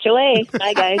 Scratch away.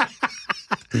 Bye, guys.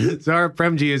 Zara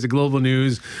Premji is a Global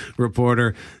News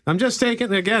reporter. I'm just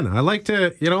taking, again, I like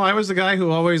to, I was the guy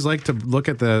who always liked to look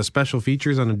at the special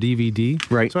features on a DVD.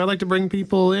 Right. So I like to bring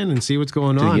people in and see what's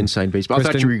going on. The inside baseball. I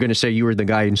thought you were going to say you were the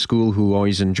guy in school who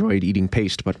always enjoyed eating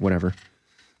paste, but whatever.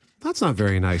 That's not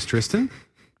very nice, Tristan.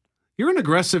 You're an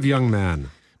aggressive young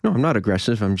man. No, I'm not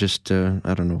aggressive. I'm just,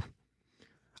 I don't know.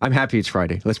 I'm happy it's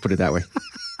Friday. Let's put it that way.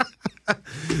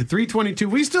 322.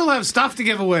 We still have stuff to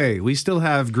give away. We still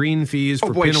have green fees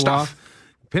for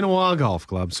Pinawa Golf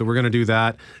Club. So we're going to do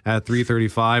that at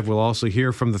 3:35. We'll also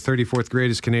hear from the 34th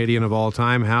greatest Canadian of all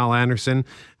time, Hal Anderson,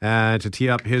 to tee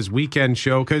up his weekend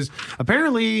show. Because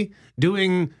apparently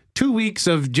doing 2 weeks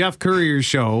of Jeff Courier's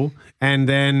show and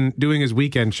then doing his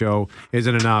weekend show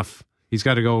isn't enough. He's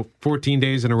got to go 14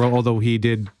 days in a row, although he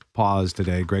did pause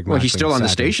today. Greg Well, he's still on the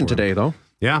station today, though.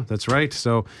 Yeah, that's right.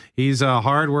 So he's a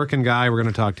hard-working guy. We're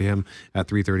going to talk to him at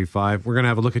 3:35. We're going to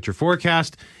have a look at your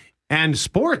forecast and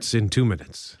sports in 2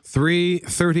 minutes.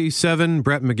 3:37,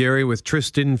 Brett McGarry with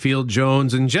Tristan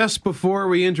Field-Jones. And just before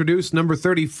we introduce number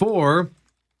 34,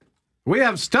 we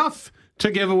have stuff to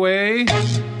give away.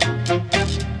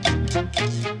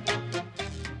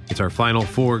 It's our final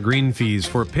 4 green fees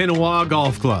for Pinawa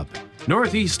Golf Club.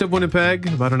 Northeast of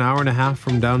Winnipeg, about an hour and a half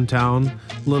from downtown,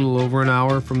 a little over an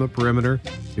hour from the perimeter.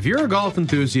 If you're a golf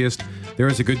enthusiast, there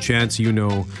is a good chance you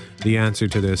know the answer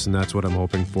to this, and that's what I'm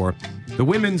hoping for. The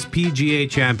Women's PGA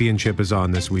Championship is on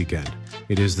this weekend.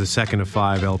 It is the second of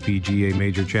 5 LPGA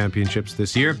major championships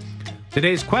this year.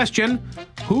 Today's question,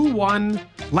 who won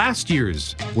last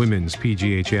year's Women's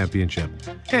PGA Championship?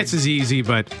 It's as easy,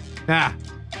 but I'm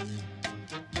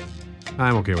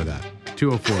okay with that.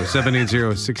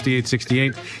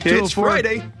 204-780-6868. It's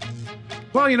Friday.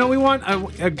 Well, we want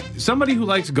somebody who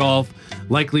likes golf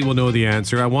likely will know the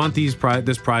answer. I want this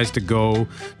prize to go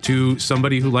to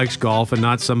somebody who likes golf and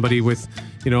not somebody with,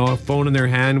 a phone in their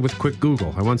hand with quick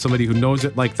Google. I want somebody who knows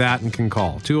it like that and can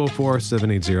call.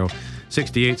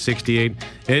 204-780-6868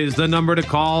 is the number to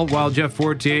call while Jeff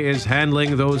Fortier is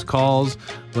handling those calls.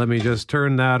 Let me just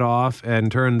turn that off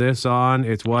and turn this on.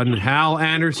 It's one Hal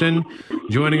Anderson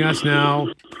joining us now.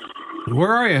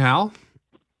 Where are you, Hal?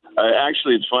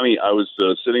 Actually, it's funny. I was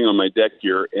sitting on my deck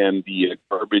here, and the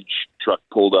garbage truck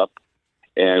pulled up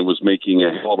and was making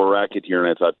a hell of a racket here.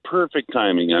 And I thought, perfect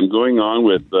timing. I'm going on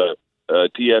with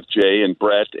TFJ and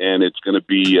Brett, and it's going to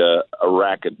be a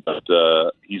racket. But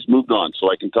he's moved on,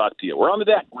 so I can talk to you. We're on the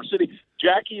deck. We're sitting.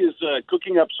 Jackie is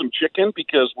cooking up some chicken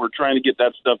because we're trying to get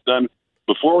that stuff done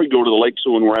before we go to the lake. So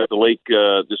when we're at the lake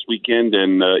this weekend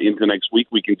and into next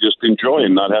week, we can just enjoy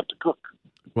and not have to cook.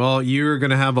 Well, you're going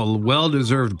to have a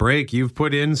well-deserved break. You've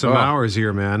put in some hours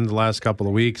here, man, the last couple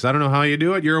of weeks. I don't know how you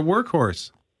do it. You're a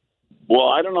workhorse. Well,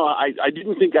 I don't know. I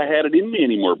didn't think I had it in me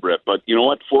anymore, Brett. But you know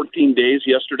what? 14 days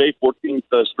yesterday, 14th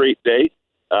straight day,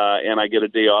 and I get a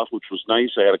day off, which was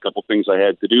nice. I had a couple things I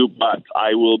had to do, but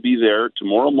I will be there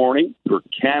tomorrow morning for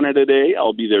Canada Day.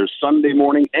 I'll be there Sunday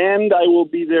morning, and I will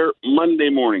be there Monday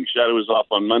morning. Shadow is off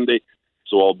on Monday,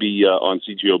 so I'll be on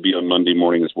CJOB on Monday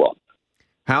morning as well.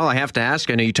 Hal, I have to ask,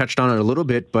 I know you touched on it a little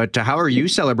bit, but how are you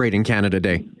celebrating Canada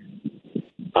Day?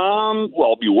 Well,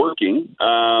 I'll be working,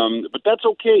 but that's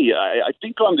okay. I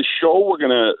think on the show we're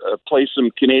going to play some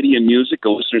Canadian music. A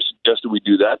listener suggested we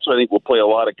do that, so I think we'll play a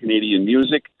lot of Canadian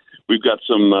music. We've got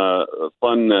some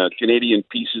fun Canadian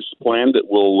pieces planned that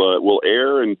we'll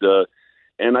air, and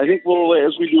I think we'll,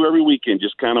 as we do every weekend,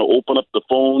 just kind of open up the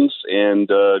phones and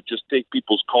just take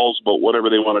people's calls about whatever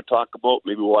they want to talk about.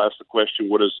 Maybe we'll ask the question,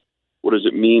 what does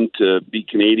it mean to be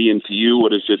Canadian to you?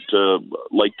 What is it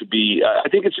like to be? I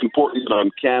think it's important that on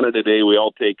Canada Day we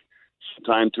all take some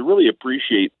time to really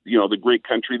appreciate, the great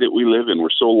country that we live in. We're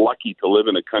so lucky to live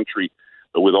in a country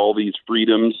with all these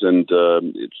freedoms, and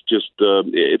it's just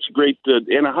it's great.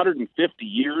 In 150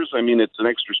 years, I mean, it's an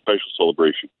extra special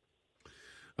celebration.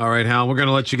 All right, Hal, we're going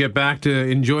to let you get back to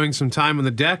enjoying some time on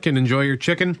the deck and enjoy your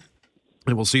chicken,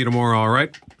 and we'll see you tomorrow. All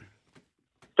right.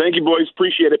 Thank you, boys.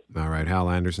 Appreciate it. All right. Hal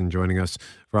Anderson joining us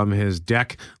from his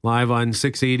deck live on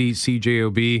 680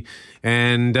 CJOB.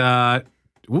 And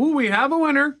we have a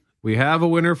winner. We have a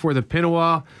winner for the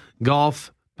Pinawa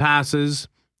Golf Passes.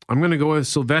 I'm going to go with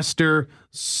Sylvester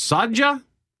Soja.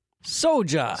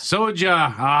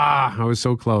 Ah, I was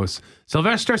so close.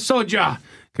 Sylvester Soja.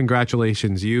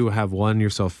 Congratulations. You have won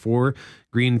yourself 4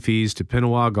 green fees to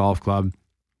Pinawa Golf Club.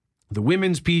 The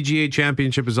Women's PGA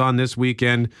Championship is on this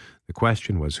weekend. The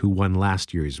question was, who won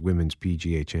last year's Women's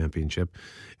PGA Championship?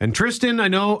 And Tristan, I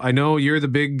know you're the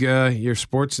big you're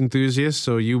sports enthusiast,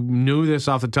 so you knew this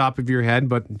off the top of your head,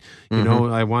 but you know,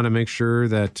 I want to make sure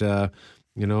that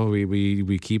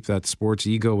we keep that sports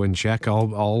ego in check.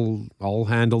 I'll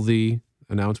handle the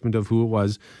announcement of who it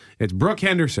was. It's Brooke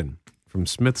Henderson from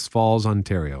Smiths Falls,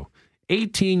 Ontario.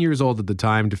 18 years old at the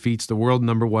time, defeats the world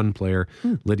number 1 player,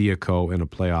 Lydia Ko, in a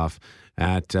playoff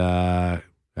at a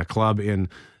club in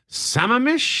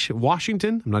Sammamish,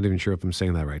 Washington. I'm not even sure if I'm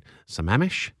saying that right.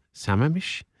 Sammamish,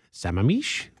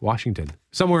 Washington.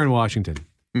 Somewhere in Washington,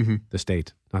 the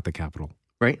state, not the capital.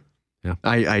 Right. Yeah.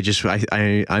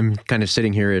 I'm kind of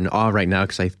sitting here in awe right now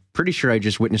because I'm pretty sure I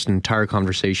just witnessed an entire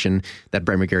conversation that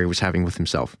Brett McGarry was having with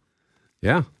himself.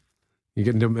 Yeah. You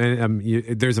get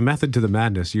into, there's a method to the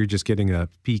madness. You're just getting a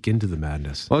peek into the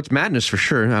madness. Well, it's madness for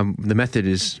sure. The method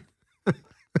is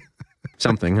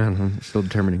something. I don't know. I'm still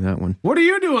determining that one. What are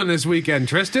you doing this weekend,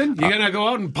 Tristan? You going to go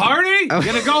out and party? You going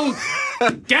to go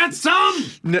get some?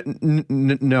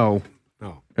 No.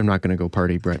 Oh. I'm not going to go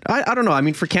party, Brett. I don't know. I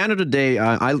mean, for Canada Day,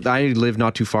 I live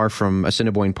not too far from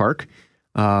Assiniboine Park.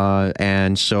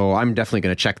 And so I'm definitely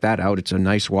going to check that out. It's a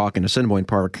nice walk, and Assiniboine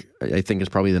Park, I think, is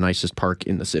probably the nicest park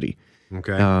in the city.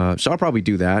 Okay. So I'll probably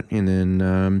do that. And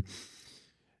then,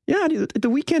 the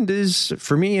weekend is,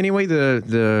 for me anyway,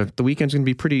 the weekend's going to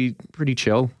be pretty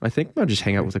chill. I think I'll just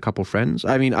hang out with a couple friends.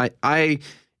 I mean, I'm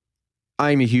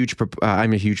a huge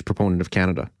proponent of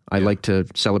Canada. I like to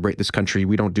celebrate this country.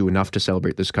 We don't do enough to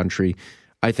celebrate this country.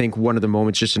 I think one of the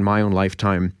moments just in my own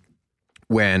lifetime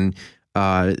when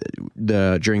during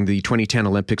the 2010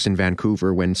 Olympics in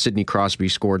Vancouver, when Sidney Crosby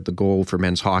scored the goal for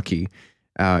men's hockey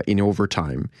in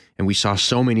overtime, and we saw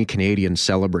so many Canadians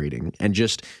celebrating, and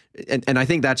I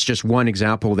think that's just one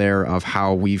example there of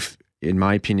how we've, in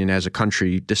my opinion, as a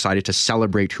country, decided to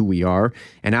celebrate who we are.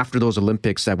 And after those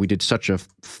Olympics that we did such a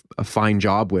fine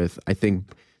job with, I think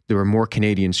there were more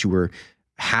Canadians who were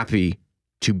happy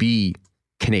to be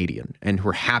Canadian and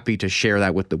were happy to share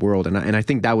that with the world. And I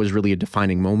think that was really a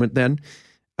defining moment then.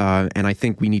 And I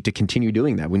think we need to continue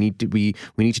doing that. We need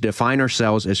to define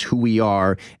ourselves as who we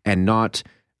are, and not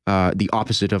the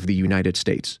opposite of the United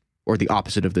States or the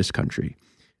opposite of this country.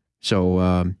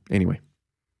 So anyway.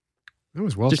 That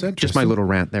was well said, just my little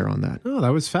rant there on that. Oh,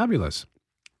 that was fabulous.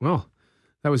 Well,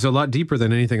 that was a lot deeper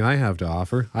than anything I have to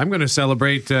offer. I'm going to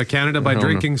celebrate Canada by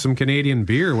drinking some Canadian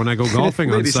beer when I go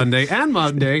golfing on Sunday and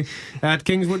Monday at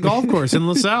Kingswood Golf Course in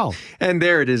LaSalle. And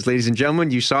there it is, ladies and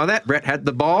gentlemen. You saw that. Brett had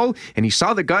the ball, and he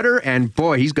saw the gutter, and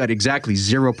boy, he's got exactly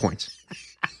 0 points.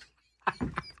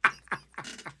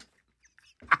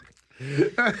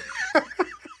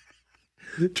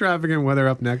 Traffic and weather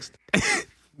up next.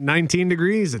 19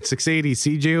 degrees at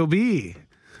 680 CJOB.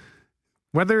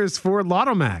 Weather is for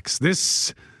Lotto Max.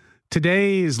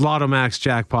 Today's Lotto Max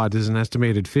jackpot is an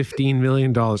estimated $15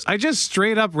 million. I just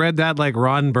straight up read that like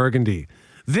Ron Burgundy.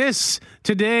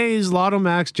 Today's Lotto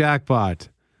Max jackpot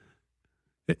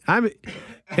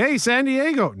Hey, San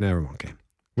Diego. Never mind. Okay. I'm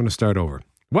going to start over.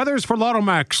 Weathers for Lotto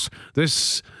Max.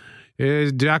 This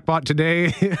is jackpot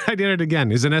today. I did it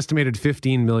again. Is an estimated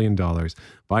 $15 million.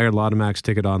 Buy your Lotto Max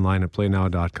ticket online at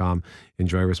playnow.com.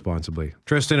 Enjoy responsibly.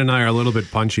 Tristan and I are a little bit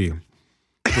punchy.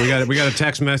 We got a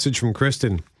text message from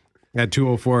Kristen at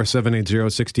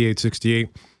 204-780-6868.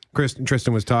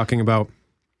 Tristan was talking about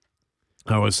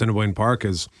how Assiniboine Park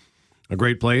is a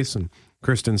great place, and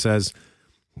Kristen says,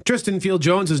 Tristan Field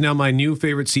Jones is now my new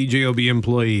favorite CJOB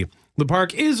employee. The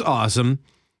park is awesome,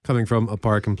 coming from a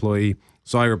park employee.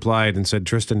 So I replied and said,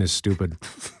 Tristan is stupid.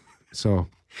 So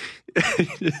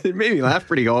it made me laugh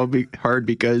pretty hard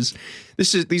because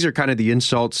these are kind of the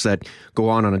insults that go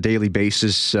on a daily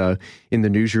basis in the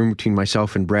newsroom between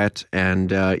myself and Brett,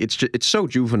 and it's so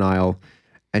juvenile,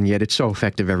 and yet it's so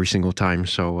effective every single time.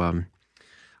 So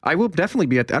I will definitely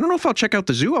be I don't know if I'll check out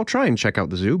the zoo. I'll try and check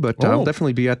out the zoo, but I'll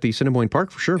definitely be at the Assiniboine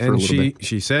Park for sure for a little bit.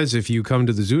 She says if you come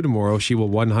to the zoo tomorrow, she will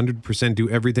 100% do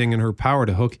everything in her power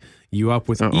to hook you up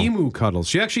with emu cuddles.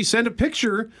 She actually sent a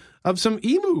picture of some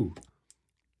emu.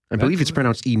 I believe it's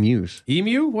pronounced emus.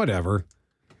 Emu? Whatever.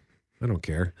 I don't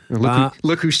care.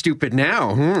 Look who's stupid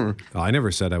now. Oh, I never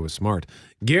said I was smart.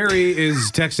 Gary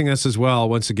is texting us as well,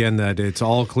 once again, that it's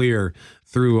all clear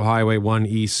through Highway 1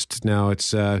 East. Now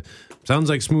it's sounds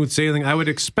like smooth sailing. I would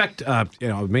expect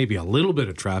maybe a little bit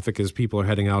of traffic as people are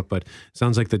heading out, but it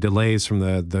sounds like the delays from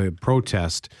the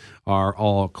protest are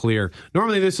all clear.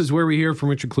 Normally this is where we hear from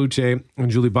Richard Cloutier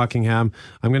and Julie Buckingham.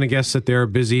 I'm going to guess that they're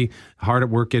busy, hard at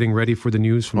work getting ready for the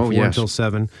news from 4 until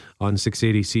 7 on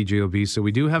 680 CJOB. So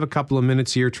we do have a couple of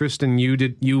minutes here. Tristan,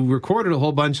 you recorded a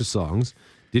whole bunch of songs.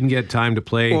 Didn't get time to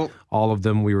play all of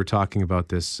them. We were talking about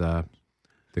this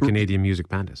the Canadian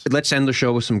Music Madness. Let's end the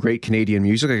show with some great Canadian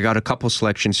music. I got a couple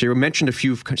selections here. We mentioned a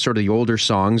few of sort of the older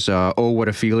songs. Oh, What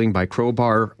a Feeling by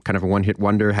Crowbar, kind of a one-hit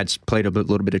wonder. Had played a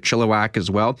little bit of Chilliwack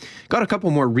as well. Got a couple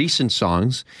more recent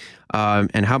songs.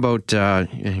 And how about,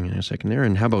 hang on a second there,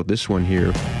 and how about this one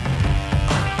here?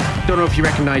 Don't know if you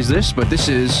recognize this, but this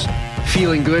is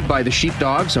Feeling Good by the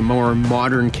Sheepdogs, a more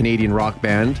modern Canadian rock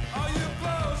band.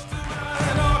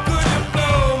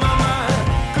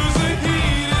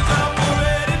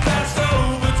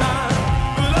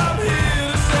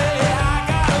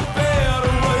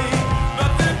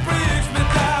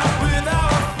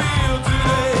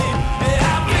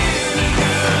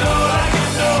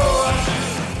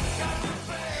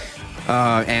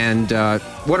 And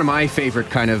one of my favorite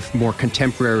kind of more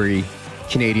contemporary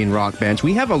Canadian rock bands.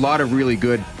 We have a lot of really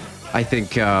good, I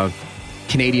think,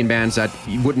 Canadian bands that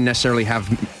wouldn't necessarily have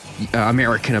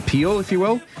American appeal, if you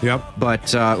will. Yep.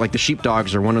 But like the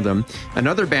Sheepdogs are one of them.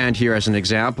 Another band here as an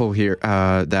example here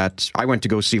that I went to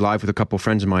go see live with a couple of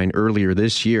friends of mine earlier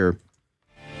this year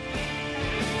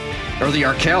are the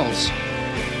Arkells.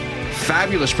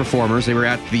 Fabulous performers. They were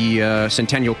at the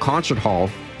Centennial Concert Hall.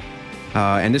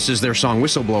 And this is their song,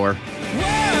 Whistleblower.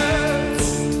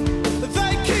 Words,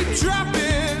 they keep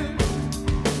dropping,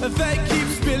 they keep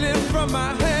spilling from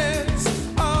my hands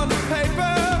on the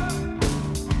paper.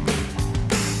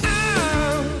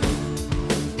 I'm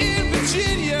in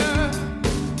Virginia,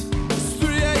 it's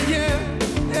 3 a.m.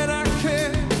 and I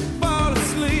can't fall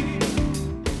asleep.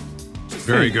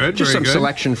 Very good. Just very some good.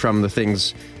 selection from the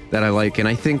things that I like. And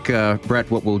I think, Brett,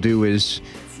 what we'll do is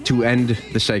to end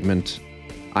the segment,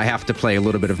 I have to play a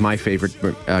little bit of my favorite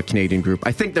Canadian group.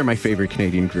 I think they're my favorite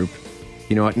Canadian group.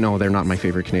 You know what? No, they're not my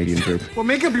favorite Canadian group. Well,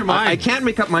 make up your mind. I can't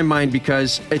make up my mind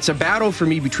because it's a battle for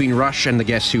me between Rush and the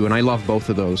Guess Who, and I love both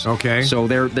of those. Okay. So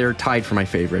they're tied for my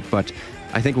favorite, but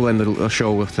I think we'll end the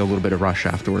show with a little bit of Rush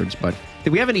afterwards. But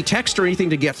did we have any text or anything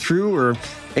to get through, or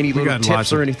any little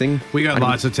tips or anything? We got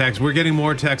lots of texts. We're getting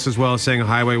more texts as well, saying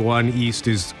Highway 1 East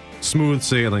is smooth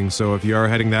sailing. So if you are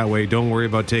heading that way, don't worry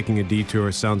about taking a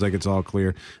detour. Sounds like it's all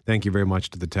clear. Thank you very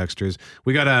much to the texters.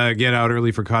 We got to get out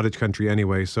early for Cottage Country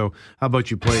anyway. So how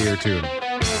about you play your tune?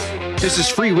 This is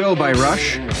Free Will by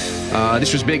Rush.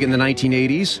 This was big in the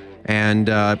 1980s, and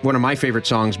one of my favorite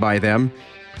songs by them.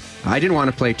 I didn't want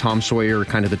to play Tom Sawyer,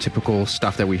 kind of the typical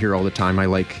stuff that we hear all the time. I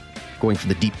like going for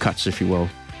the deep cuts, if you will.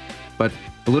 But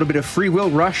a little bit of Free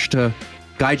Will Rush to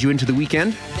guide you into the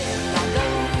weekend.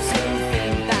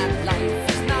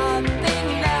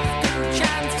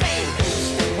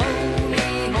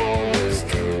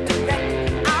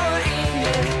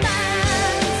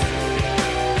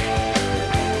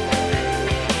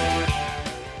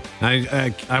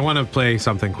 I want to play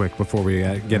something quick before we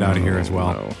get out of here as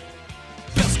well. No.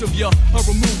 Best of ya, I'll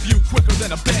remove you quicker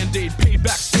than a band-aid. Paid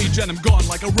backstage and I'm gone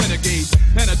like a renegade.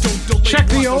 And I don't delay. Check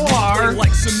the OR.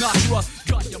 Like Sinatra.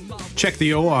 Got your mouth. Check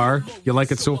the OR. You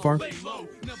like it so far?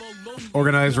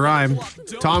 organized rhyme.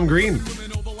 Tom Green.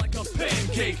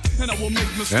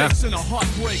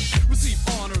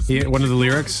 Yeah. One of the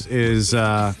lyrics is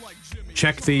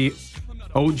check the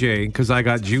OJ because I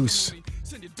got juice.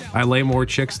 I lay more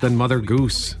chicks than Mother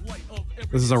Goose.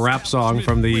 This is a rap song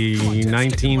from the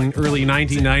early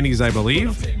 1990s, I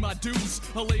believe.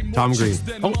 Tom Green.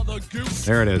 Oh,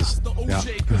 there it is. Yeah.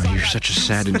 Oh, you're such a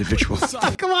sad individual.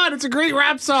 Come on, it's a great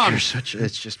rap song.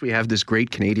 It's just we have this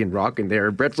great Canadian rock in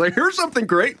there. Brett's like, here's something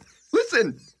great.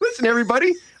 Listen,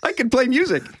 everybody. I can play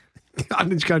music.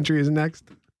 Cottage Country is next.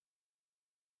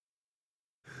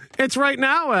 It's right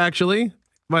now, actually.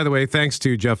 By the way, thanks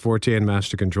to Jeff Fortier and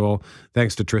Master Control.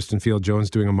 Thanks to Tristan Field-Jones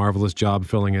doing a marvelous job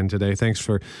filling in today. Thanks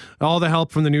for all the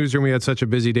help from the newsroom. We had such a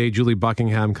busy day. Julie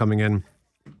Buckingham coming in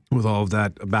with all of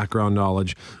that background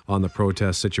knowledge on the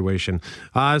protest situation.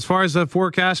 As far as the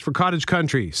forecast for Cottage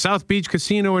Country, South Beach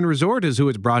Casino and Resort is who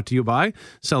it's brought to you by.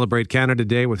 Celebrate Canada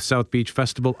Day with South Beach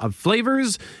Festival of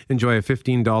Flavors. Enjoy a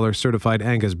 $15 certified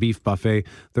Angus beef buffet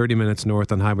 30 minutes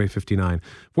north on Highway 59.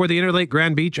 For the Interlake,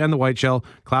 Grand Beach, and the Whiteshell,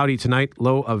 cloudy tonight,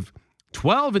 low of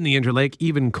 12 in the Interlake,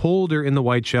 even colder in the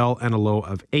Whiteshell, and a low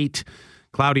of 8.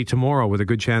 Cloudy tomorrow with a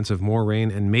good chance of more rain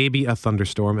and maybe a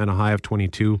thunderstorm and a high of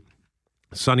 22.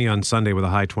 Sunny on Sunday with a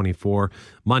high 24.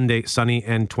 Monday, sunny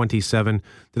and 27.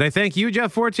 Did I thank you,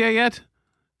 Jeff Fortier, yet?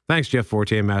 Thanks, Jeff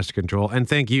Fortier, Master Control. And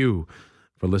thank you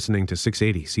for listening to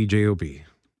 680 CJOB.